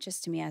very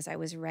conscious to me as I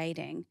was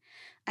writing.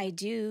 I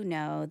do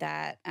know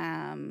that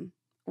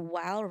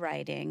while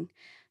writing,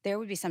 there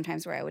would be some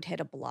times where I would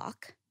hit a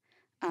block.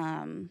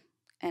 And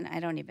I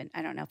don't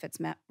know if it's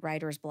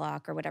writer's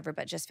block or whatever,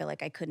 but just feel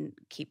like I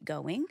couldn't keep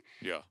going.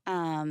 Yeah.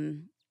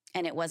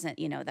 And it wasn't,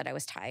 that I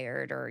was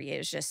tired, or it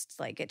was just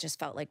like, it just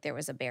felt like there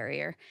was a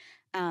barrier.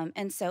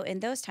 And so in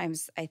those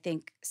times, I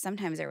think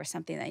sometimes there was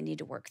something that I need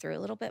to work through a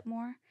little bit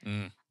more.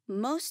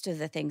 Most of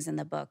the things in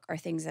the book are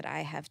things that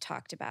I have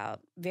talked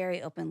about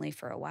very openly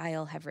for a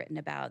while, have written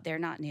about. They're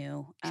not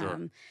new.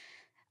 Sure.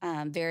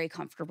 Very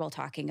comfortable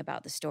talking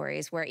about the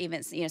stories where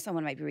even,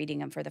 someone might be reading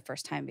them for the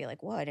first time and be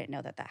like, whoa, I didn't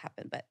know that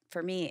happened. But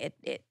for me,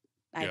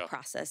 I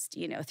processed,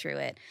 through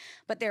it.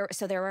 But there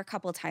were a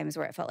couple of times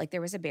where it felt like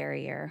there was a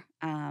barrier,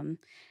 and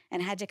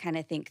had to kind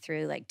of think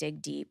through, like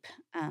dig deep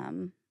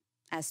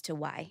as to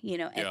why,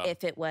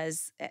 if it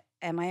was,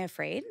 am I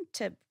afraid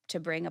to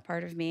bring a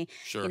part of me?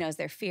 Sure. Is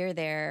there fear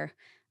there?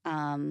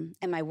 Am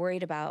I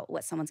worried about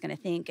what someone's going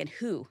to think, and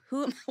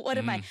what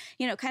am I,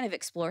 kind of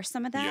explore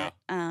some of that.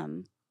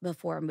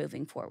 Before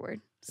moving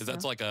forward. So.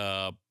 That's like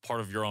a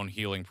part of your own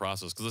healing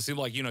process. Because it seems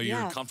like,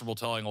 you're comfortable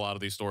telling a lot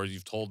of these stories.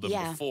 You've told them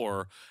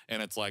before.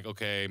 And it's like,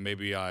 okay,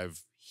 maybe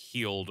I've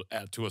healed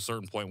to a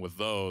certain point with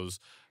those.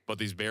 But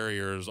these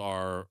barriers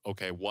are,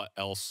 okay, what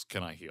else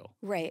can I heal?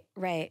 Right.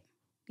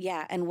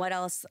 Yeah. And what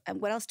else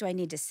do I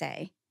need to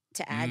say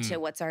to add to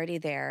what's already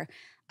there?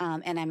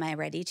 And am I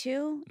ready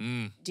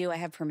to? Do I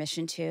have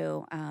permission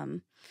to?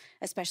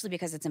 Especially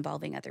because it's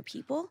involving other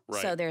people.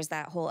 Right. So there's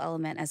that whole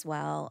element as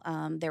well.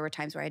 There were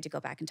times where I had to go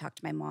back and talk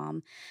to my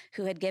mom,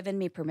 who had given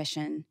me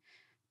permission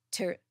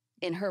to,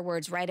 in her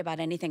words, write about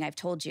anything I've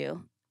told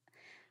you.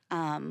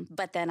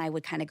 But then I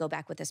would kind of go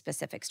back with a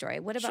specific story.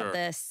 What about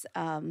this?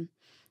 And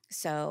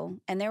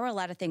there were a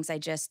lot of things I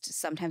just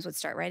sometimes would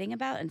start writing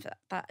about and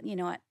thought, you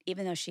know what,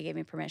 even though she gave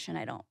me permission,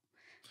 I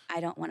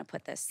don't want to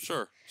put this.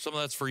 Sure. Some of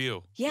that's for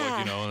you.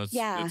 Yeah.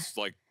 And it's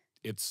like,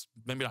 it's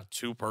maybe not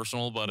too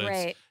personal, but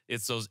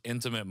it's those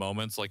intimate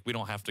moments. Like, we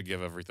don't have to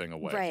give everything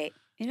away. Right.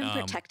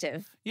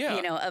 Protective,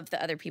 of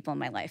the other people in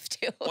my life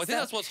too. Well, I think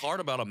that's what's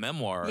hard about a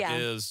memoir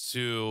is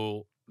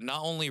to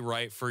not only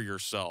write for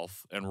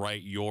yourself and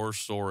write your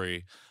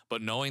story,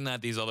 but knowing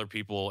that these other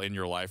people in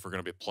your life are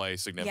going to play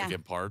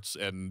significant parts,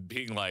 and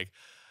being like,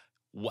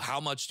 how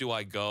much do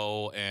I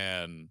go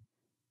and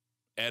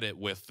edit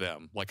with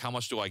them? Like, how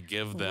much do I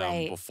give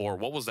them before?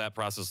 What was that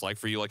process like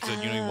for you? Like you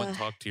said, you went and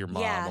talked to your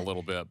mom a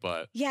little bit,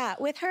 but. Yeah,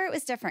 with her, it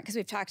was different because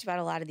we've talked about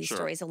a lot of these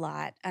stories a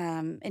lot.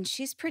 And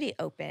she's pretty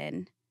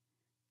open.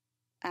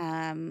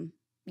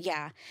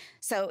 Yeah.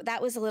 So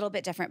that was a little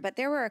bit different, but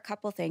there were a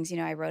couple things,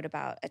 I wrote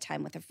about a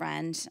time with a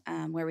friend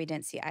where we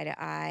didn't see eye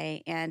to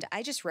eye, and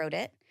I just wrote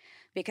it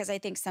because I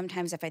think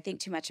sometimes if I think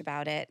too much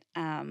about it,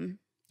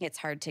 it's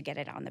hard to get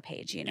it on the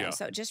page. Yeah.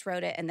 So just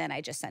wrote it and then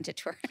I just sent it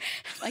to her.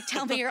 Like,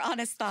 tell me your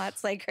honest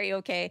thoughts. Like, are you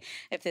okay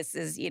if this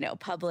is,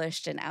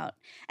 published and out?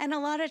 And a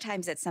lot of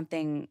times it's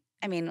something,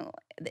 I mean,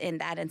 in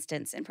that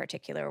instance in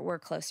particular, we're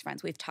close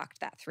friends. We've talked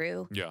that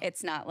through. Yeah.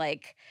 It's not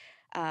like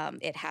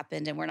it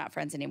happened and we're not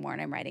friends anymore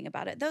and I'm writing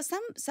about it. Though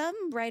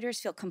some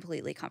writers feel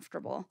completely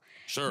comfortable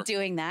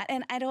doing that.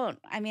 And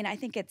I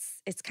think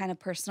it's kind of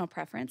personal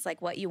preference,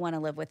 like what you want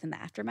to live with in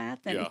the aftermath.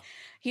 And,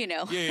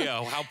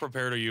 Yeah. How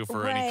prepared are you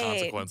for any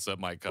consequence that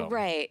might come?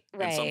 Right.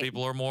 And some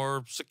people are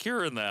more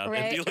secure in that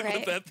and dealing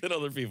with that than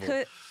other people.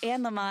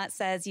 Anne Lamott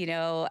says,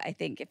 I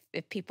think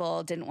if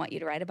people didn't want you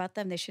to write about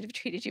them, they should have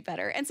treated you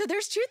better. And so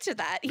there's truth to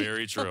that.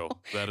 Very true.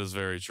 That is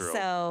very true.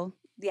 So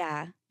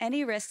yeah,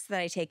 any risks that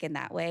I take in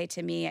that way,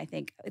 to me, I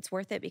think it's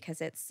worth it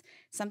because it's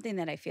something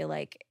that I feel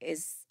like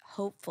is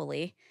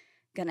hopefully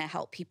going to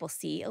help people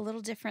see a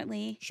little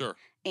differently. Sure.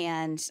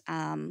 And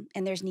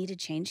there's needed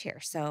change here.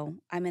 So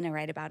I'm going to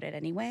write about it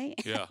anyway.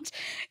 Yeah. And,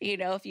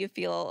 if you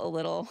feel a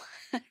little,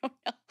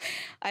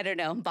 I don't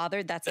know,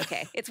 bothered, that's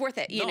okay. It's worth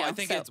it. I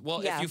think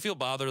if you feel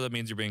bothered, that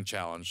means you're being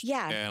challenged.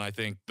 Yeah. And I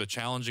think the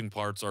challenging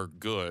parts are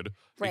good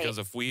because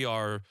if we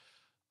are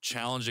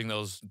challenging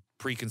those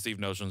preconceived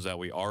notions that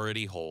we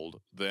already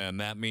hold, then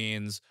that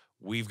means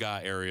we've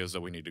got areas that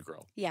we need to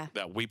grow. Yeah.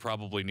 That we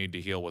probably need to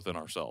heal within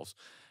ourselves.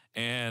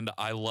 And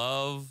I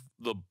love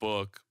the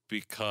book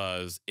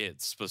because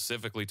it's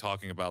specifically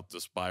talking about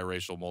this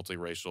biracial,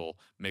 multiracial,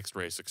 mixed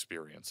race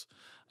experience.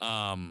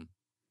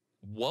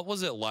 What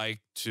was it like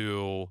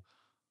to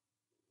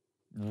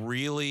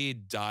really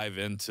dive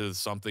into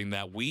something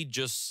that we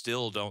just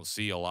still don't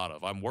see a lot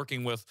of? I'm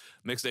working with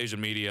mixed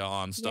Asian media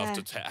on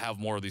stuff to have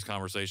more of these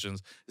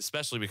conversations,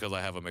 especially because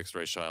I have a mixed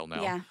race child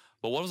now. Yeah.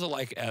 But what was it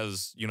like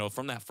as,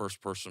 from that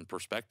first person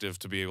perspective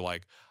to be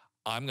like,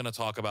 I'm going to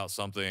talk about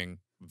something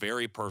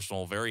very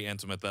personal, very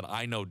intimate that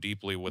I know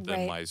deeply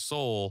within my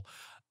soul,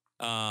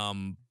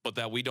 but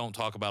that we don't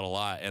talk about a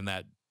lot, and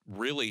that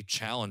really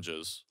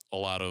challenges a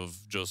lot of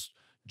just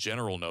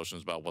general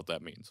notions about what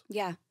that means.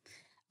 Yeah.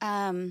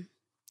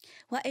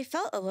 Well, I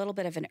felt a little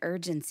bit of an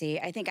urgency,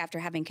 I think, after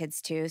having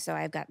kids too. So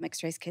I've got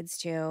mixed race kids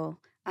too.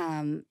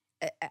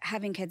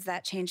 Having kids,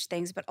 that changed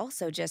things, but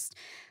also just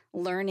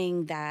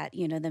learning that,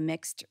 the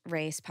mixed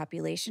race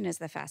population is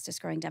the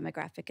fastest growing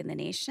demographic in the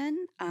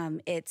nation.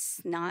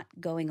 It's not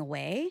going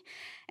away.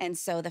 And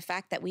so the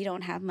fact that we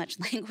don't have much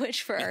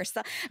language for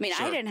ourselves,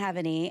 I didn't have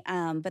any,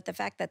 but the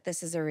fact that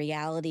this is a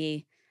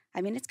reality,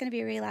 it's going to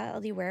be a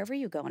reality wherever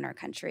you go in our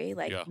country.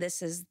 Like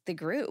this is the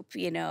group,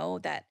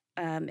 that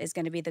is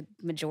going to be the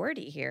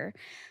majority here.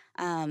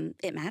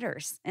 It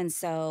matters. And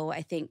so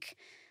I think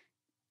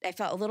I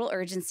felt a little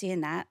urgency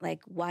in that,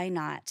 like, why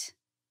not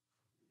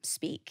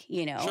speak,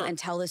 and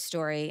tell the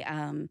story.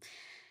 And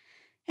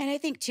I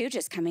think too,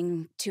 just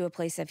coming to a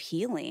place of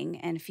healing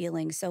and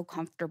feeling so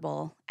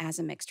comfortable as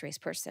a mixed race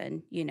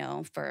person,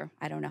 for,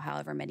 I don't know,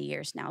 however many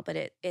years now,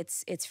 but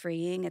it's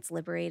freeing, it's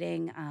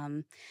liberating.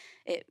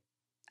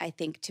 I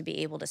think to be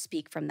able to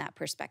speak from that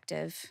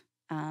perspective,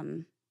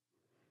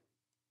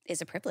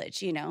 is a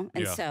privilege,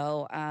 and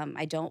so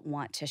I don't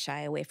want to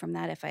shy away from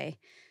that if I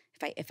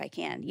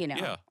can,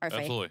 Yeah, or if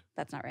absolutely.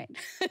 That's not right.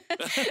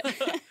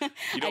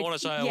 You don't want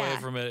to shy away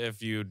from it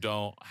if you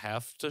don't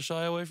have to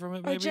shy away from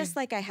it, maybe? Or just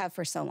like I have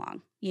for so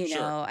long,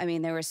 know?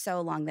 There was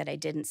so long that I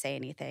didn't say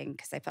anything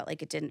because I felt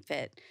like it didn't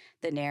fit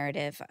the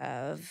narrative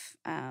of,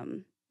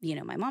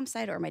 my mom's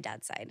side or my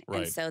dad's side.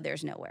 Right. And so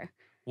there's nowhere.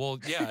 Well,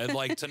 yeah, and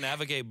like to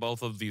navigate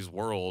both of these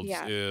worlds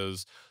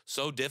is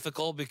so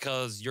difficult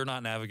because you're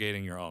not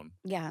navigating your own.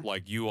 Yeah.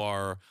 Like you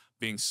are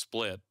being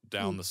split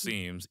down the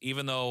seams,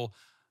 even though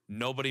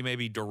nobody may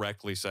be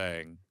directly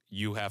saying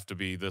you have to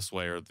be this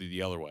way or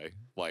the other way.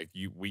 Like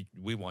we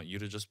want you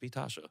to just be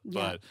Tasha.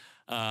 Yeah.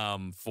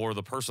 But for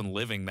the person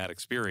living that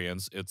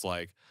experience, it's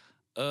like,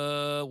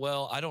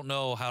 well, I don't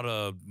know how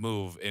to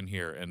move in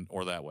here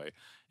or that way.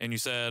 And you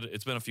said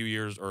it's been a few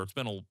years or it's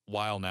been a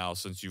while now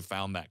since you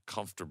found that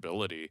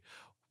comfortability.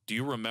 Do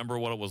you remember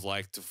what it was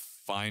like to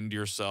find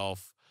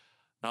yourself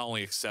not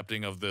only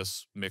accepting of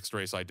this mixed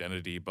race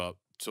identity, but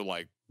to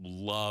like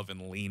love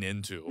and lean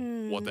into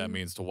what that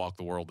means to walk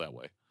the world that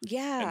way?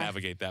 Yeah. And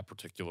navigate that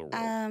particular world.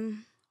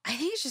 I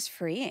think it's just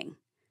freeing.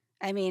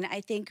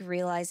 I think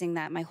realizing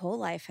that my whole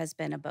life has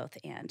been a both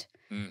and.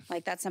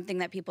 Like that's something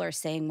that people are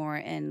saying more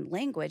in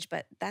language,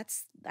 but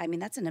that's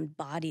an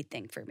embodied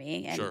thing for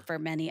me and for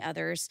many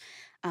others.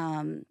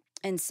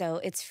 And so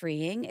it's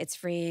freeing. It's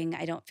freeing.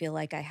 I don't feel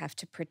like I have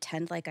to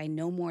pretend like I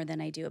know more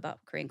than I do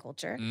about Korean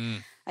culture.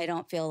 I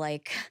don't feel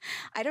like,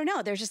 I don't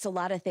know. There's just a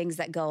lot of things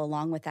that go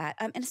along with that.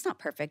 And it's not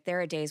perfect. There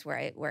are days where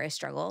I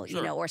struggle,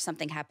 or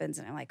something happens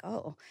and I'm like,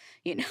 oh,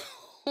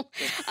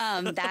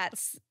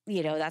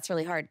 that's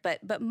really hard.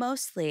 But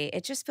mostly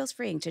it just feels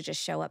freeing to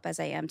just show up as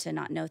I am, to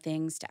not know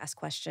things, to ask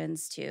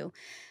questions, to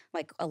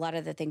like a lot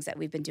of the things that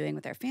we've been doing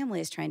with our family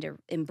is trying to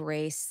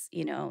embrace,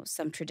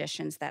 some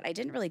traditions that I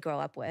didn't really grow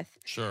up with.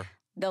 Sure.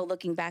 Though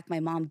looking back, my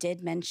mom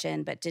did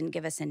mention, but didn't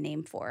give us a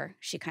name for.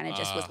 She kind of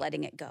just was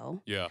letting it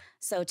go. Yeah.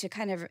 So to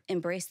kind of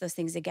embrace those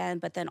things again,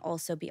 but then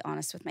also be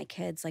honest with my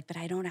kids, like, but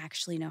I don't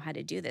actually know how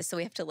to do this. So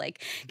we have to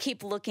like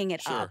keep looking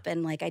it up.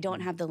 And like, I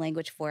don't have the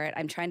language for it.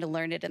 I'm trying to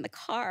learn it in the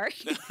car,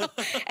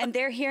 and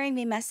they're hearing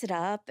me mess it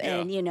up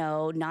and,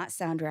 not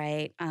sound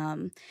right.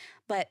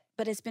 But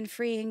it's been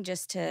freeing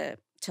just to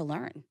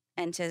learn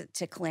and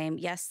to claim,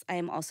 yes, I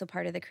am also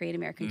part of the Korean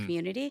American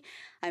community.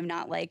 I'm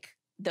not like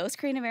those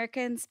Korean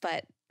Americans,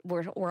 but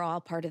we're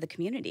all part of the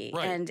community,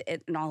 right.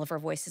 and all of our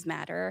voices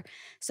matter.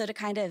 So to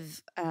kind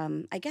of,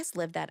 I guess,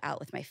 live that out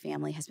with my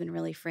family has been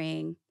really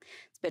freeing.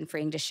 It's been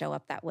freeing to show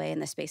up that way in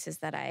the spaces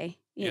that I,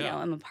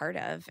 am a part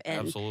of,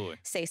 and absolutely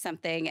say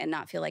something and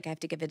not feel like I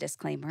have to give a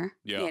disclaimer.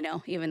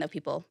 Even though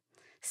people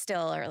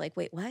still are like,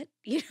 wait, what?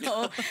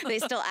 They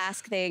still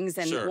ask things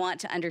and sure.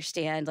 want to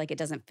understand, like it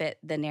doesn't fit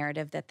the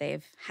narrative that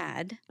they've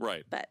had.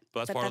 Right. But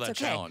that's part of that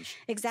challenge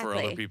exactly. for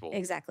other people.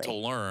 Exactly. To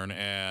learn.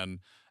 And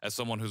as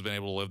someone who's been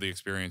able to live the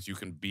experience, you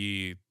can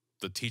be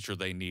the teacher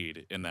they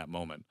need in that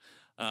moment.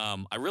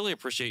 I really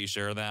appreciate you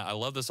sharing that. I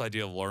love this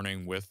idea of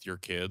learning with your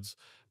kids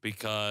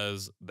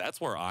because that's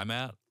where I'm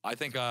at. I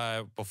think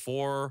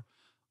before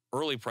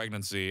early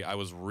pregnancy, I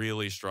was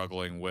really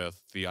struggling with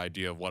the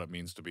idea of what it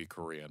means to be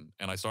Korean.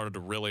 And I started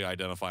to really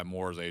identify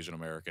more as Asian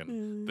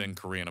American than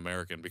Korean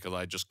American because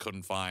I just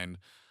couldn't find,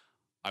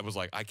 I was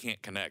like, I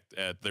can't connect.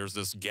 There's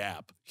this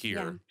gap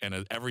here. Yeah.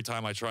 And every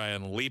time I try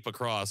and leap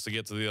across to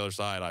get to the other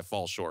side, I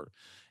fall short.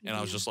 And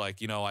I was just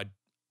like,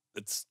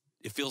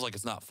 it feels like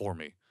it's not for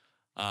me.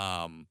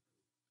 And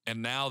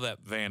now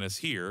that Van is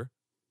here,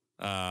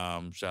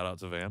 shout out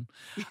to Van,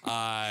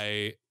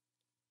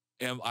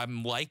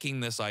 I'm liking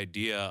this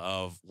idea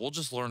of we'll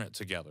just learn it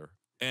together.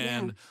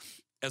 And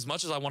as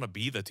much as I want to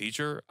be the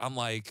teacher, I'm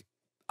like,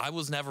 I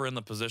was never in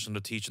the position to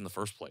teach in the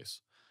first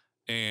place.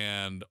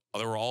 And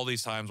there were all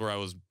these times where I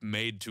was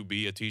made to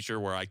be a teacher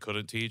where I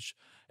couldn't teach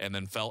and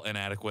then felt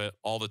inadequate.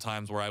 All the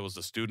times where I was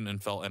a student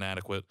and felt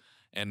inadequate.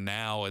 And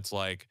now it's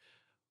like,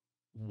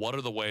 what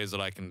are the ways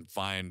that I can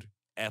find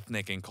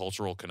ethnic and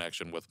cultural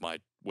connection with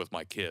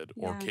my kid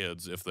or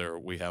kids if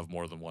we have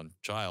more than one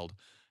child?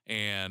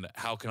 And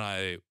how can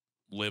I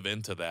live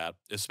into that,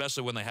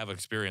 especially when they have an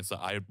experience that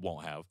I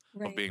won't have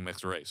of being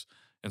mixed race.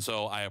 And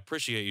so I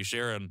appreciate you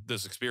sharing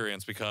this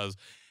experience because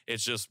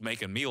it's just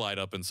making me light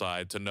up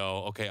inside to know,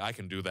 okay, I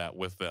can do that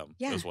with them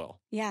as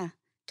well. Yeah,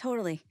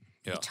 totally.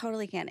 Yeah. You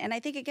totally can. And I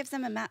think it gives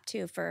them a map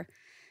too for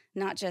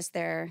not just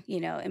their,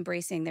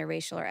 embracing their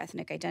racial or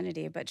ethnic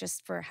identity, but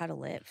just for how to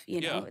live.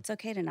 It's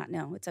okay to not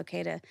know. It's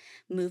okay to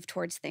move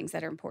towards things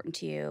that are important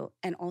to you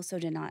and also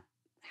to not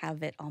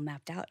have it all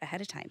mapped out ahead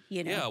of time,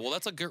 Yeah, well,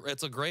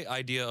 it's a great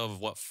idea of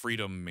what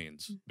freedom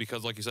means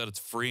because, like you said, it's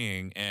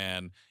freeing,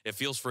 and it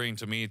feels freeing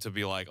to me to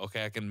be like,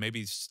 okay, I can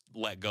maybe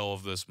let go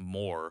of this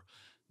more,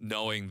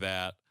 knowing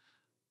that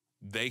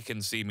they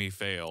can see me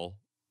fail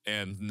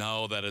and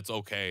know that it's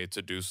okay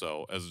to do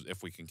so, as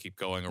if we can keep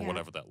going or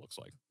whatever that looks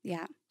like.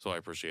 Yeah. So I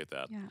appreciate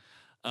that.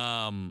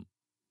 Yeah.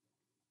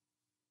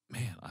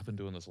 Man, I've been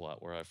doing this a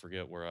lot where I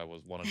forget where I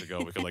wanted to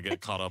go because I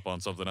get caught up on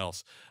something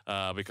else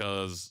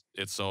because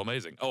it's so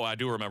amazing. Oh, I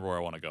do remember where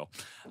I want to go.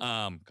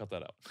 Cut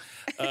that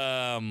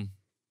out.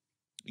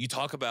 You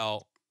talk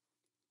about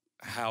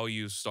how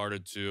you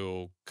started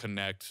to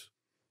connect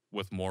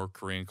with more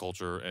Korean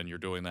culture, and you're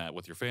doing that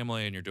with your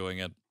family, and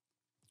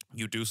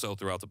you do so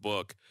throughout the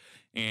book.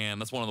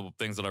 And that's one of the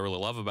things that I really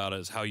love about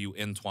it is how you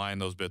entwine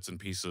those bits and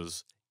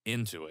pieces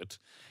into it.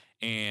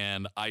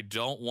 And I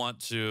don't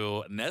want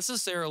to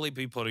necessarily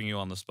be putting you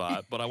on the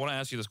spot, but I want to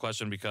ask you this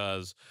question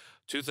because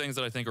two things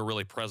that I think are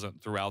really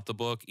present throughout the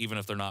book, even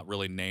if they're not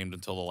really named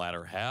until the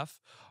latter half,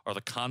 are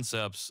the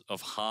concepts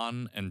of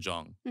Han and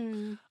Jung.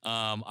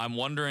 I'm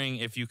wondering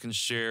if you can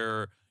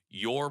share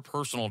your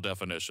personal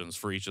definitions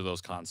for each of those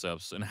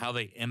concepts and how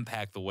they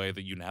impact the way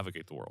that you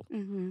navigate the world.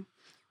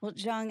 Well,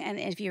 Jung, and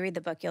if you read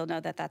the book, you'll know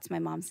that that's my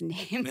mom's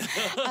name.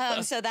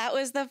 So that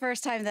was the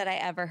first time that I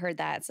ever heard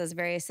that. So it's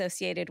very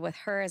associated with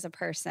her as a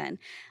person.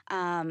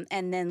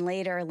 And then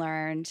later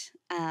learned,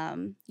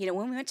 when we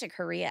went to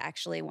Korea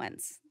actually one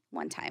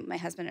time, my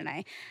husband and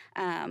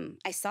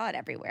I saw it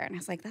everywhere. And I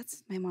was like,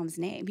 that's my mom's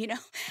name,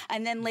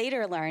 And then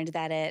later learned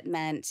that it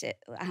meant,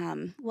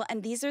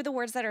 and these are the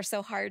words that are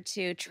so hard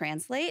to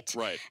translate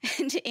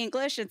into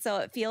English. And so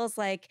it feels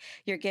like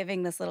you're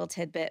giving this little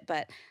tidbit,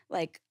 but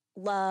like,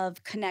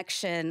 love,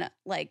 connection,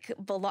 like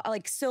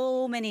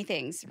so many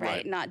things,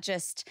 right? Not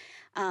just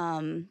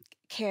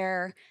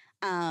care.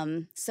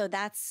 So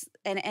that's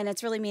and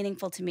it's really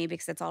meaningful to me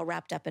because it's all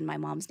wrapped up in my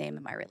mom's name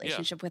and my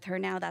relationship with her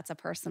now. That's a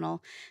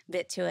personal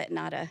bit to it,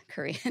 not a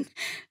Korean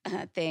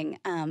thing.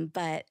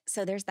 But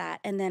so there's that.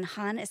 And then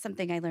Han is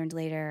something I learned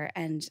later,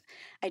 and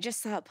I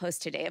just saw a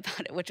post today about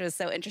it, which was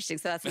so interesting.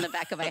 So that's in the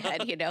back of my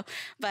head,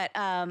 But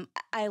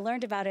I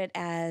learned about it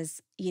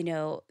as,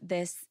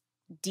 this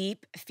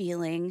deep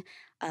feeling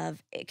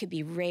of, it could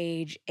be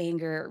rage,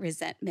 anger,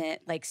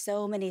 resentment, like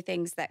so many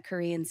things that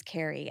Koreans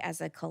carry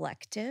as a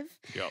collective,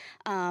 Yep.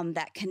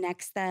 that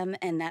connects them,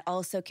 and that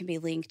also can be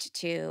linked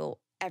to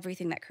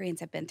everything that Koreans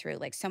have been through,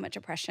 like so much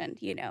oppression,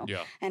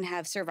 Yeah. and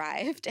have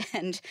survived.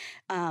 And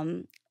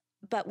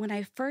but when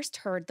I first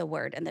heard the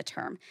word and the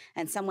term,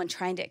 and someone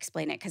trying to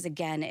explain it, because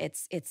again,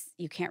 it's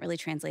you can't really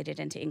translate it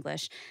into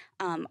English.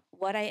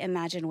 What I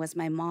imagined was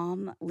my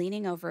mom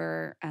leaning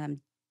over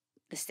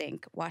the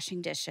sink,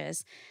 washing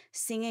dishes,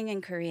 singing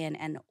in Korean,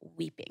 and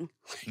weeping.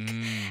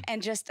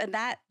 And just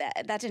that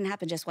didn't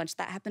happen just once.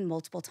 That happened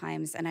multiple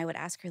times. And I would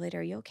ask her later,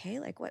 "Are you okay?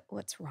 Like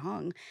what's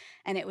wrong?"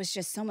 And it was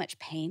just so much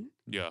pain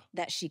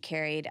that she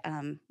carried,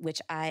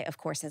 which I, of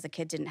course, as a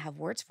kid didn't have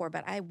words for.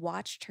 But I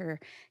watched her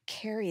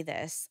carry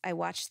this. I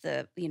watched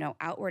the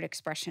outward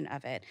expression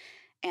of it.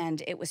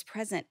 And it was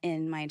present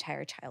in my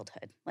entire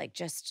childhood, like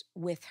just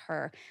with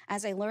her.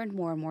 As I learned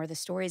more and more the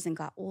stories and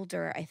got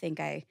older, I think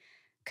I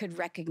could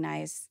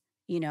recognize,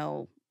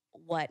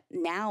 what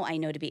now I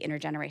know to be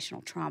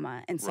intergenerational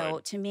trauma. And so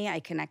to me, I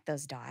connect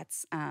those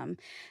dots,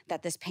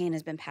 that this pain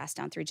has been passed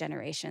down through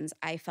generations.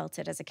 I felt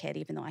it as a kid,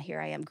 even though here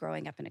I am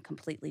growing up in a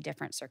completely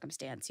different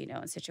circumstance,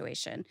 and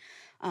situation.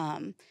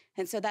 And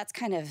so that's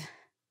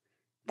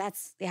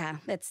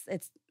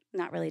it's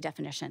not really a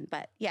definition,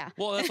 but yeah.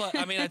 Well, that's why,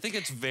 I think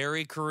it's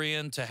very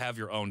Korean to have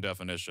your own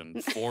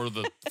definition for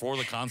the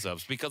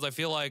concepts, because I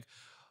feel like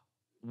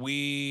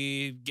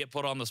we get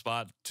put on the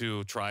spot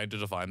to try to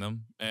define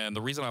them. And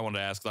the reason I wanted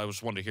to ask, I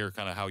just wanted to hear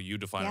kind of how you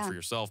define it for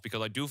yourself,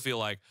 because I do feel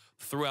like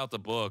throughout the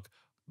book,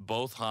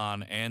 both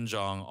Han and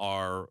Jung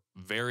are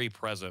very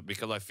present,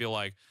 because I feel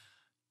like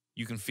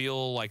you can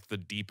feel like the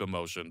deep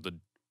emotion, the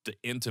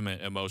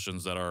intimate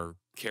emotions that are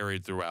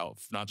carried throughout,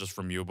 not just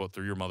from you, but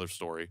through your mother's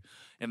story.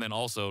 And then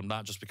also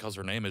not just because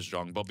her name is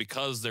Jung, but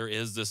because there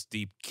is this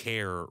deep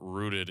care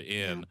rooted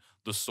in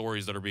the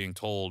stories that are being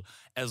told,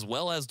 as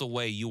well as the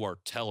way you are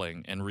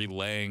telling and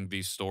relaying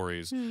these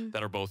stories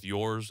that are both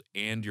yours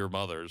and your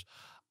mother's.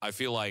 I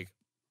feel like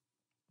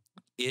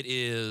it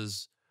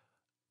is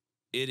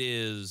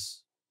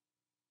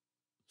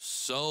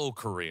so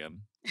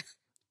Korean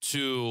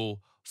to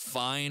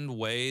find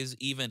ways,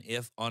 even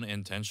if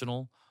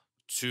unintentional,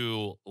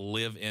 to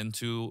live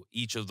into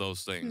each of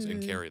those things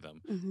and carry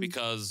them.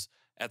 Because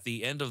at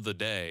the end of the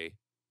day,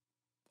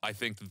 I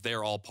think that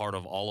they're all part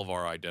of all of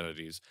our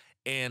identities.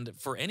 And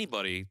for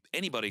anybody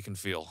can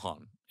feel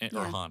Han,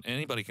 or Han.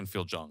 Anybody can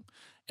feel Jung.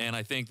 And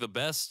I think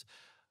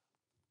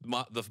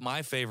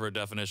my favorite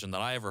definition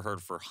that I ever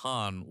heard for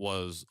Han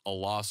was a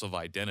loss of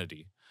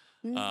identity.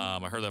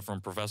 I heard that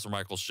from Professor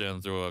Michael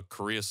Shin through a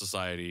Korea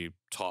Society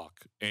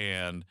talk.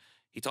 And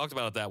he talked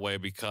about it that way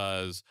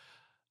because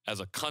as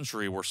a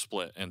country, we're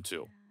split in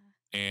two.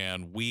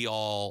 And we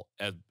all,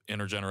 at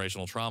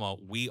intergenerational trauma,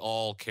 we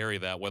all carry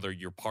that, whether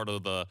you're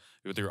whether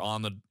you're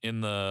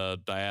in the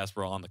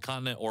diaspora on the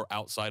continent or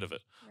outside of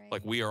it.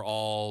 Like, we are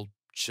all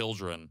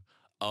children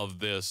of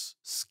this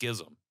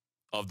schism,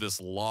 of this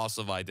loss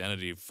of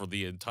identity for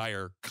the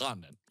entire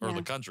continent or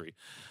the country.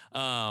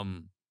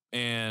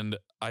 And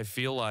I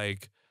feel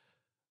like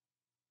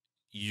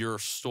your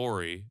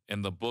story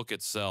and the book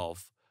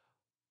itself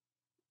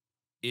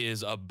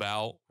is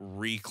about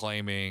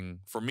reclaiming,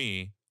 for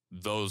me,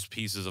 those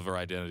pieces of her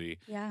identity.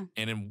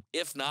 And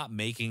if not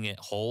making it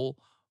whole,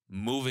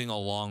 moving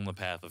along the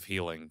path of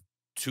healing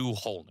to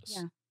wholeness.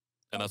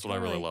 And that's what I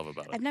really love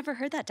about it. I've never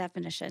heard that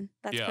definition.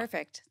 That's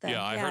perfect.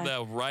 I heard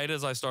that right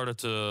as I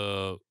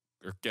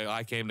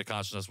I came to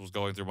consciousness, was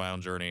going through my own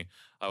journey.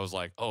 I was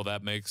like, oh,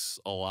 that makes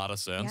a lot of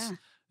sense.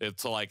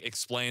 To like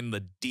explain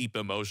the deep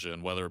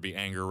emotion, whether it be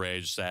anger,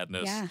 rage,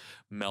 sadness,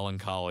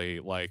 melancholy,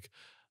 like,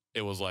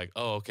 it was like,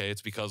 oh, okay,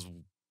 it's because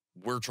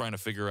we're trying to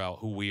figure out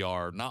who we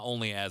are, not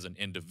only as an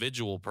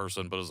individual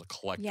person, but as a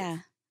collective.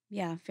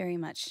 Yeah, very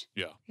much.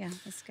 Yeah,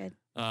 that's good.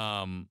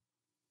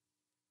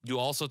 You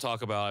also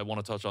talk about, I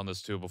want to touch on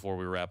this too before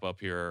we wrap up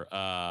here,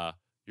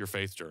 your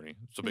faith journey.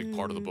 It's a big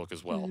part of the book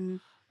as well.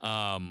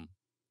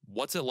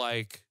 What's it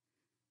like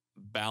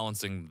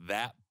balancing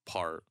that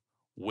part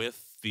with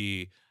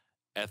the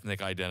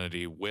ethnic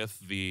identity, with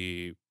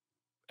the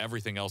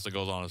everything else that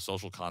goes on in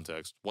social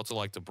context? What's it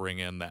like to bring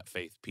in that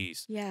faith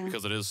piece?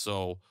 Because it is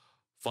so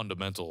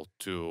fundamental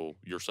to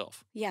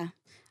yourself.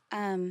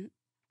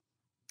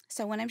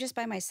 So when I'm just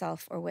by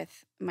myself or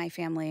with my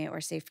family or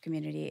safe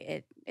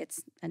community,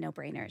 it's a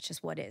no-brainer. It's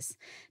just what is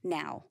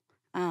now.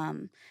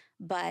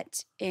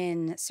 But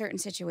in certain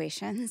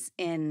situations,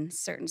 in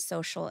certain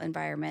social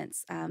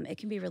environments, it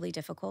can be really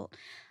difficult.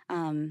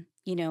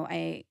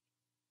 I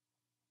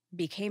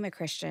became a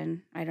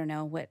Christian, I don't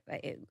know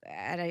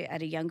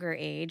at a younger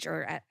age,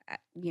 or at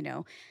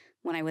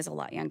when I was a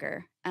lot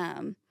younger.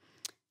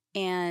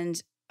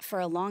 And for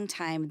a long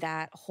time,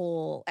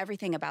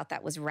 everything about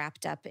that was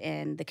wrapped up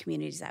in the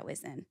communities I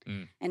was in.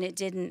 And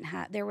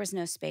there was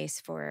no space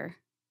for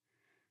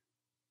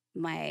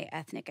my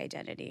ethnic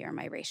identity or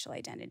my racial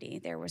identity.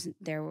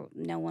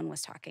 No one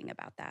was talking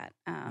about that.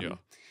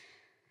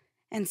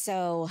 And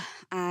so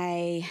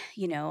I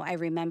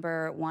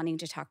remember wanting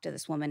to talk to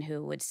this woman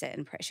who would sit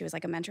and pray. She was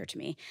like a mentor to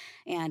me,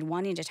 and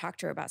wanting to talk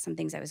to her about some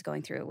things I was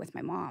going through with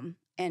my mom,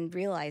 and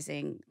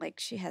realizing like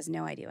she has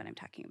no idea what I'm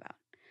talking about.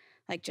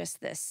 Like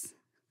just this,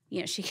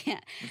 she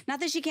can't, not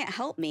that she can't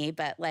help me,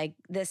 but like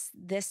this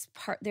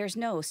part, there's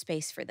no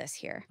space for this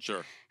here.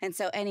 Sure. And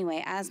so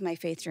anyway, as my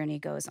faith journey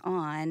goes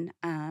on,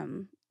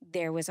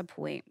 there was a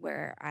point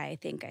where I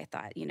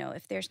thought,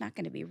 if there's not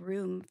going to be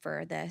room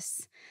for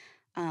this,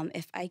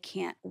 if I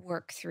can't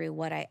work through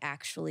what I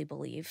actually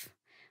believe,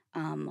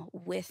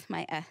 with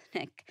my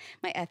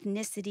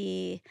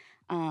ethnicity,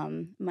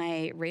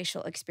 my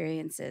racial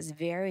experiences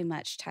very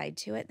much tied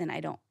to it, then I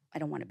don't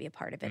want to be a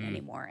part of it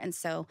anymore. And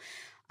so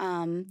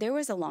there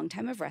was a long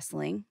time of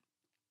wrestling.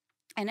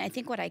 And I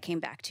think what I came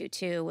back to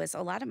too was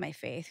a lot of my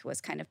faith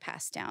was kind of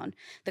passed down,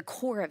 the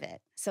core of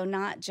it. So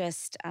not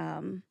just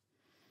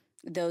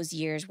those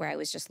years where I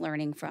was just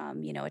learning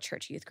from, a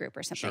church youth group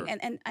or something. Sure.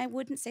 And I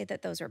wouldn't say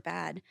that those are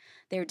bad.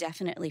 They're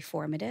definitely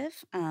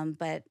formative,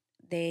 but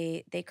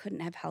they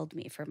couldn't have held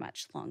me for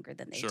much longer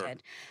than they Sure.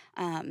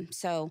 did.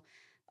 So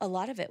a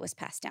lot of it was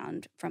passed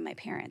down from my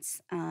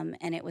parents.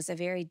 And it was a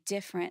very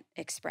different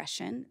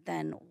expression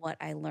than what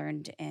I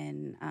learned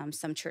in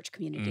some church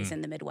communities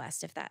in the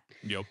Midwest, if that,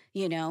 Yep.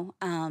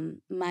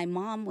 my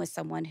mom was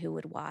someone who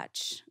would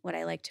watch what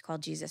I like to call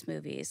Jesus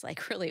movies,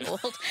 like really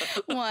old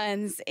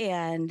ones.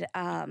 And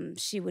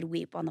she would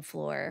weep on the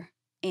floor.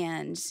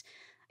 And,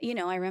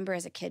 I remember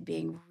as a kid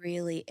being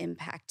really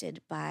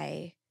impacted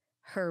by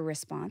her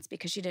response,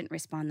 because she didn't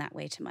respond that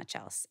way to much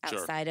else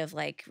outside of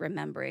like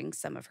remembering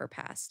some of her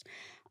past.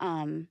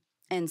 And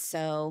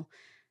so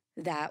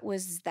that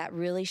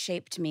really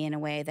shaped me in a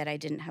way that I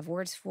didn't have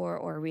words for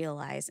or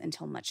realize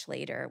until much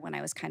later, when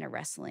I was kind of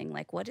wrestling,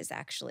 like, what do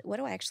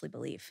I actually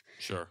believe?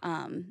 Sure.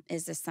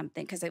 Is this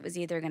something, because it was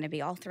either going to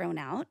be all thrown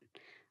out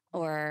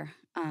or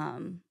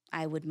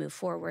I would move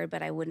forward,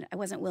 but I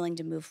wasn't willing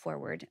to move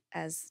forward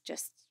as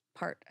just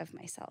part of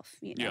myself,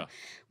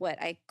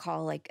 what I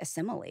call like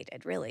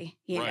assimilated, really,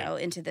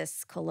 into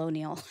this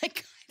colonial,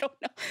 like, I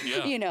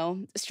don't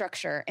know,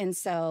 structure. And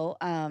so,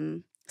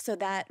 so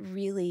that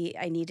really,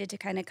 I needed to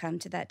kind of come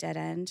to that dead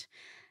end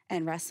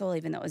and wrestle,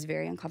 even though it was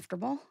very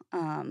uncomfortable,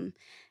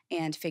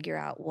 and figure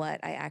out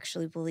what I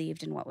actually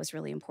believed and what was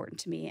really important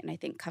to me. And I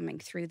think coming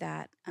through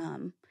that,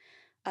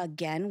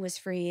 again, was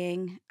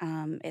freeing.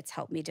 It's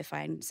helped me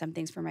define some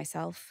things for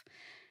myself.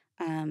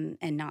 And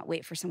not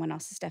wait for someone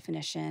else's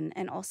definition,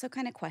 and also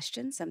kind of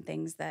question some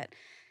things that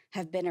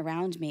have been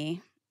around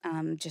me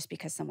just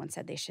because someone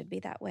said they should be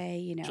that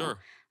way, Sure.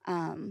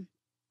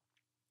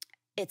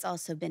 It's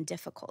also been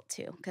difficult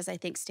too, because I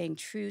think staying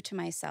true to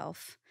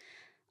myself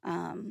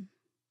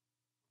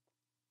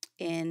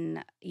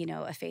in,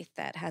 a faith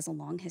that has a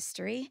long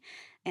history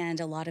and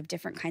a lot of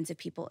different kinds of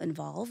people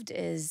involved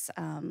is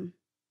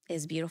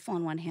beautiful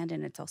on one hand,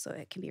 and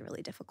it can be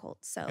really difficult.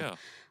 So,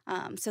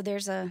 so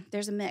there's a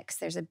mix.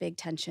 There's a big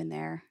tension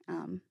there.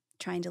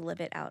 Trying to live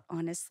it out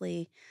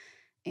honestly,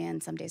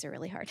 and some days are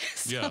really hard.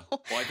 So. Yeah.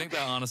 Well, I think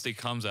that honesty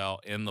comes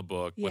out in the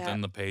book,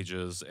 within the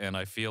pages, and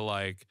I feel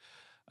like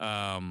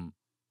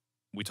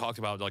we talked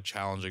about like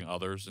challenging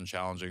others and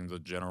challenging the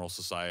general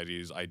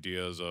society's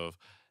ideas of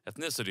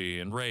ethnicity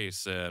and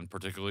race, and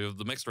particularly of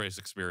the mixed race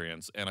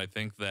experience. And I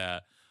think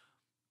that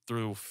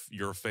through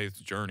your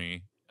faith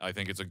journey, I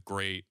think it's a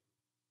great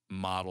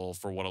model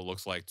for what it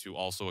looks like to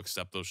also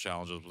accept those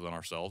challenges within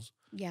ourselves.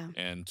 Yeah.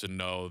 And to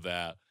know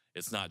that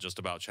it's not just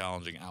about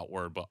challenging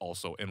outward, but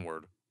also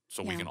inward,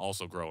 so we can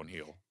also grow and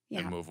heal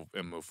and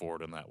move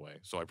forward in that way.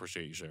 So I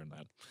appreciate you sharing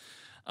that.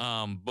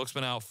 Book's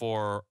been out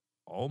for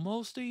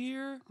almost a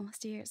year.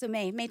 So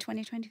May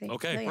 2023.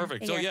 Okay,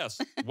 perfect. So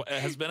yes, it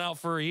has been out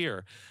for a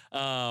year.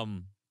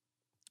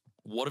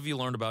 What have you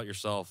learned about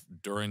yourself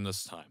during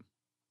this time?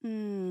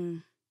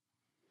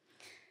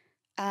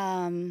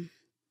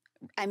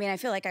 I mean, I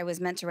feel like I was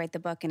meant to write the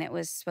book and it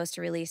was supposed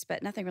to release,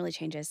 but nothing really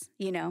changes,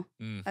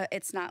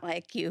 It's not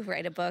like you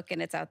write a book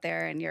and it's out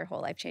there and your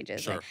whole life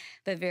changes. Sure. Like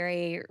the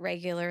very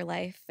regular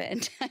life,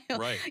 and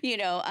Right.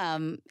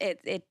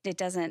 It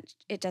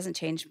doesn't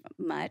change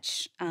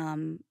much.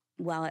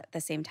 While at the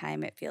same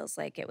time, it feels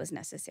like it was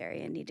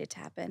necessary and needed to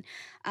happen.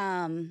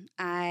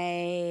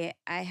 I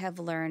have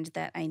learned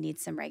that I need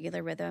some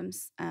regular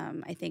rhythms.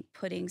 I think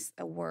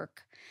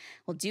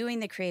doing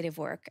the creative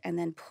work and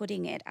then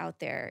putting it out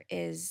there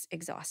is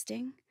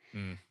exhausting.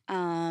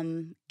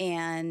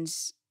 And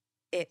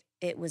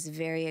it was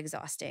very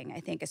exhausting,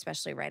 I think,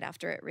 especially right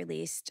after it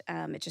released.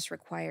 It just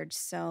required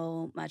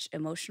so much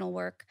emotional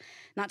work,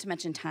 not to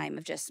mention time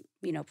of just,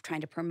 trying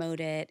to promote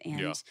it.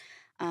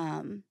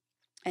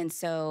 And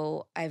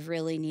so I've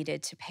really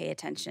needed to pay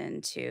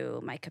attention to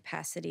my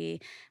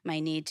capacity, my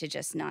need to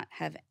just not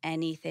have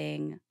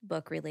anything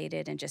book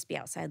related and just be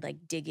outside,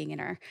 like digging in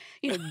our,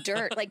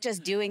 dirt, like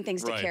just doing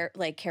things to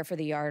care for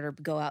the yard or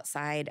go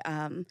outside.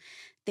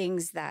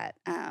 Things that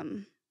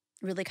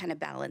really kind of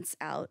balance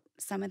out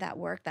some of that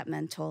work, that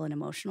mental and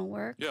emotional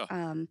work.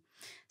 Yeah.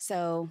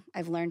 So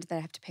I've learned that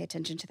I have to pay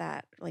attention to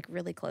that like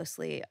really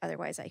closely.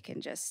 Otherwise I can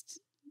just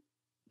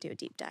do a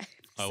deep dive.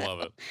 I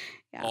love it.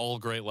 Yeah. All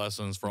great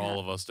lessons for all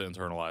of us to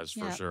internalize,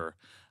 for sure.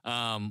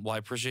 Well, I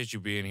appreciate you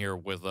being here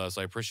with us.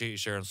 I appreciate you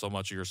sharing so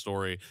much of your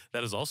story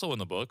that is also in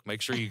the book.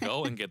 Make sure you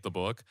go and get the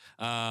book.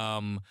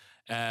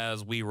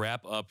 As we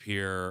wrap up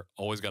here,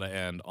 always got to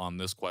end on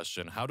this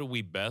question. How do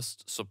we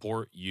best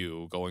support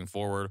you going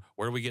forward?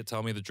 Where do we get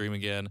Tell Me the Dream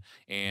Again?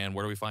 And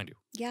where do we find you?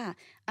 Yeah.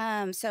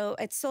 So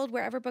it's sold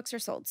wherever books are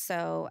sold.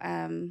 So,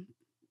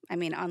 I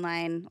mean,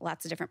 online,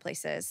 lots of different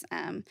places.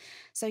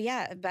 So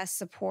yeah, best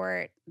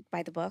support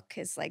by the book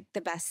is like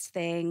the best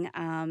thing.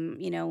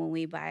 You know, when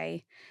we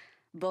buy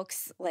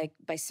books like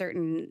by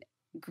certain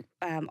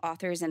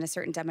authors in a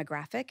certain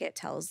demographic, it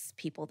tells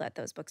people that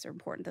those books are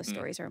important, those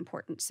stories are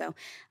important. So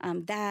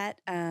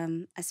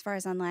as far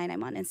as online,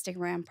 I'm on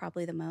Instagram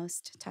probably the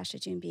most,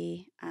 Tasha Jun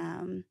B.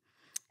 And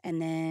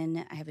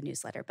then I have a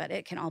newsletter, but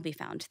it can all be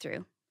found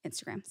through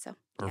Instagram. So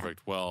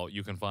perfect. Yeah. Well,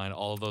 you can find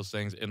all of those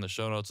things in the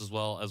show notes as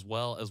well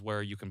as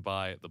where you can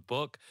buy the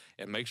book.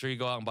 And make sure you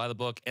go out and buy the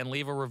book and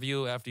leave a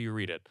review after you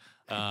read it.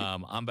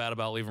 I'm bad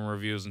about leaving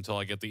reviews until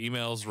I get the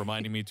emails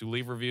reminding me to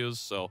leave reviews.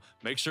 So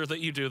make sure that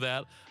you do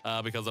that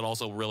because it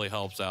also really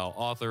helps out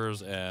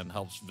authors and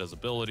helps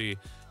visibility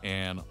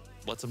and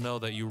lets them know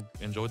that you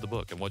enjoyed the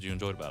book and what you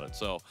enjoyed about it.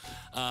 So,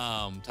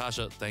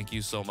 Tasha, thank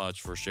you so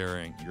much for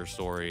sharing your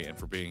story and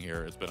for being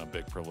here. It's been a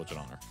big privilege and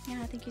honor.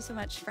 Yeah, thank you so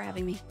much for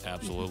having me.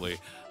 Absolutely.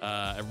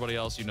 Everybody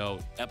else, you know,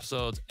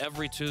 episodes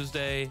every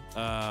Tuesday.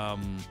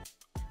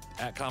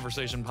 At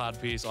Conversation Pod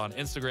Piece on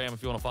Instagram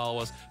if you want to follow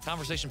us,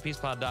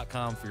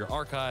 conversationpiecePod.com for your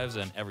archives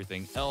and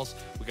everything else.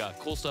 We got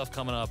cool stuff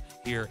coming up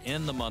here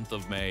in the month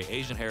of May,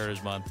 Asian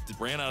Heritage Month.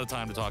 Ran out of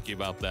time to talk to you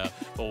about that,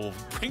 but we'll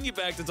bring you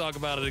back to talk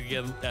about it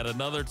again at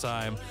another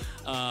time.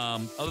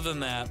 Other than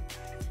that,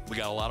 we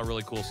got a lot of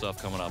really cool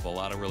stuff coming up, a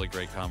lot of really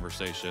great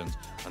conversations.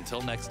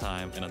 Until next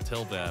time, and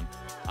until then,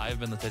 I've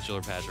been the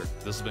titular Patrick.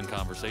 This has been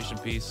Conversation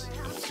Piece,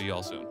 and we'll see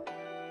y'all soon.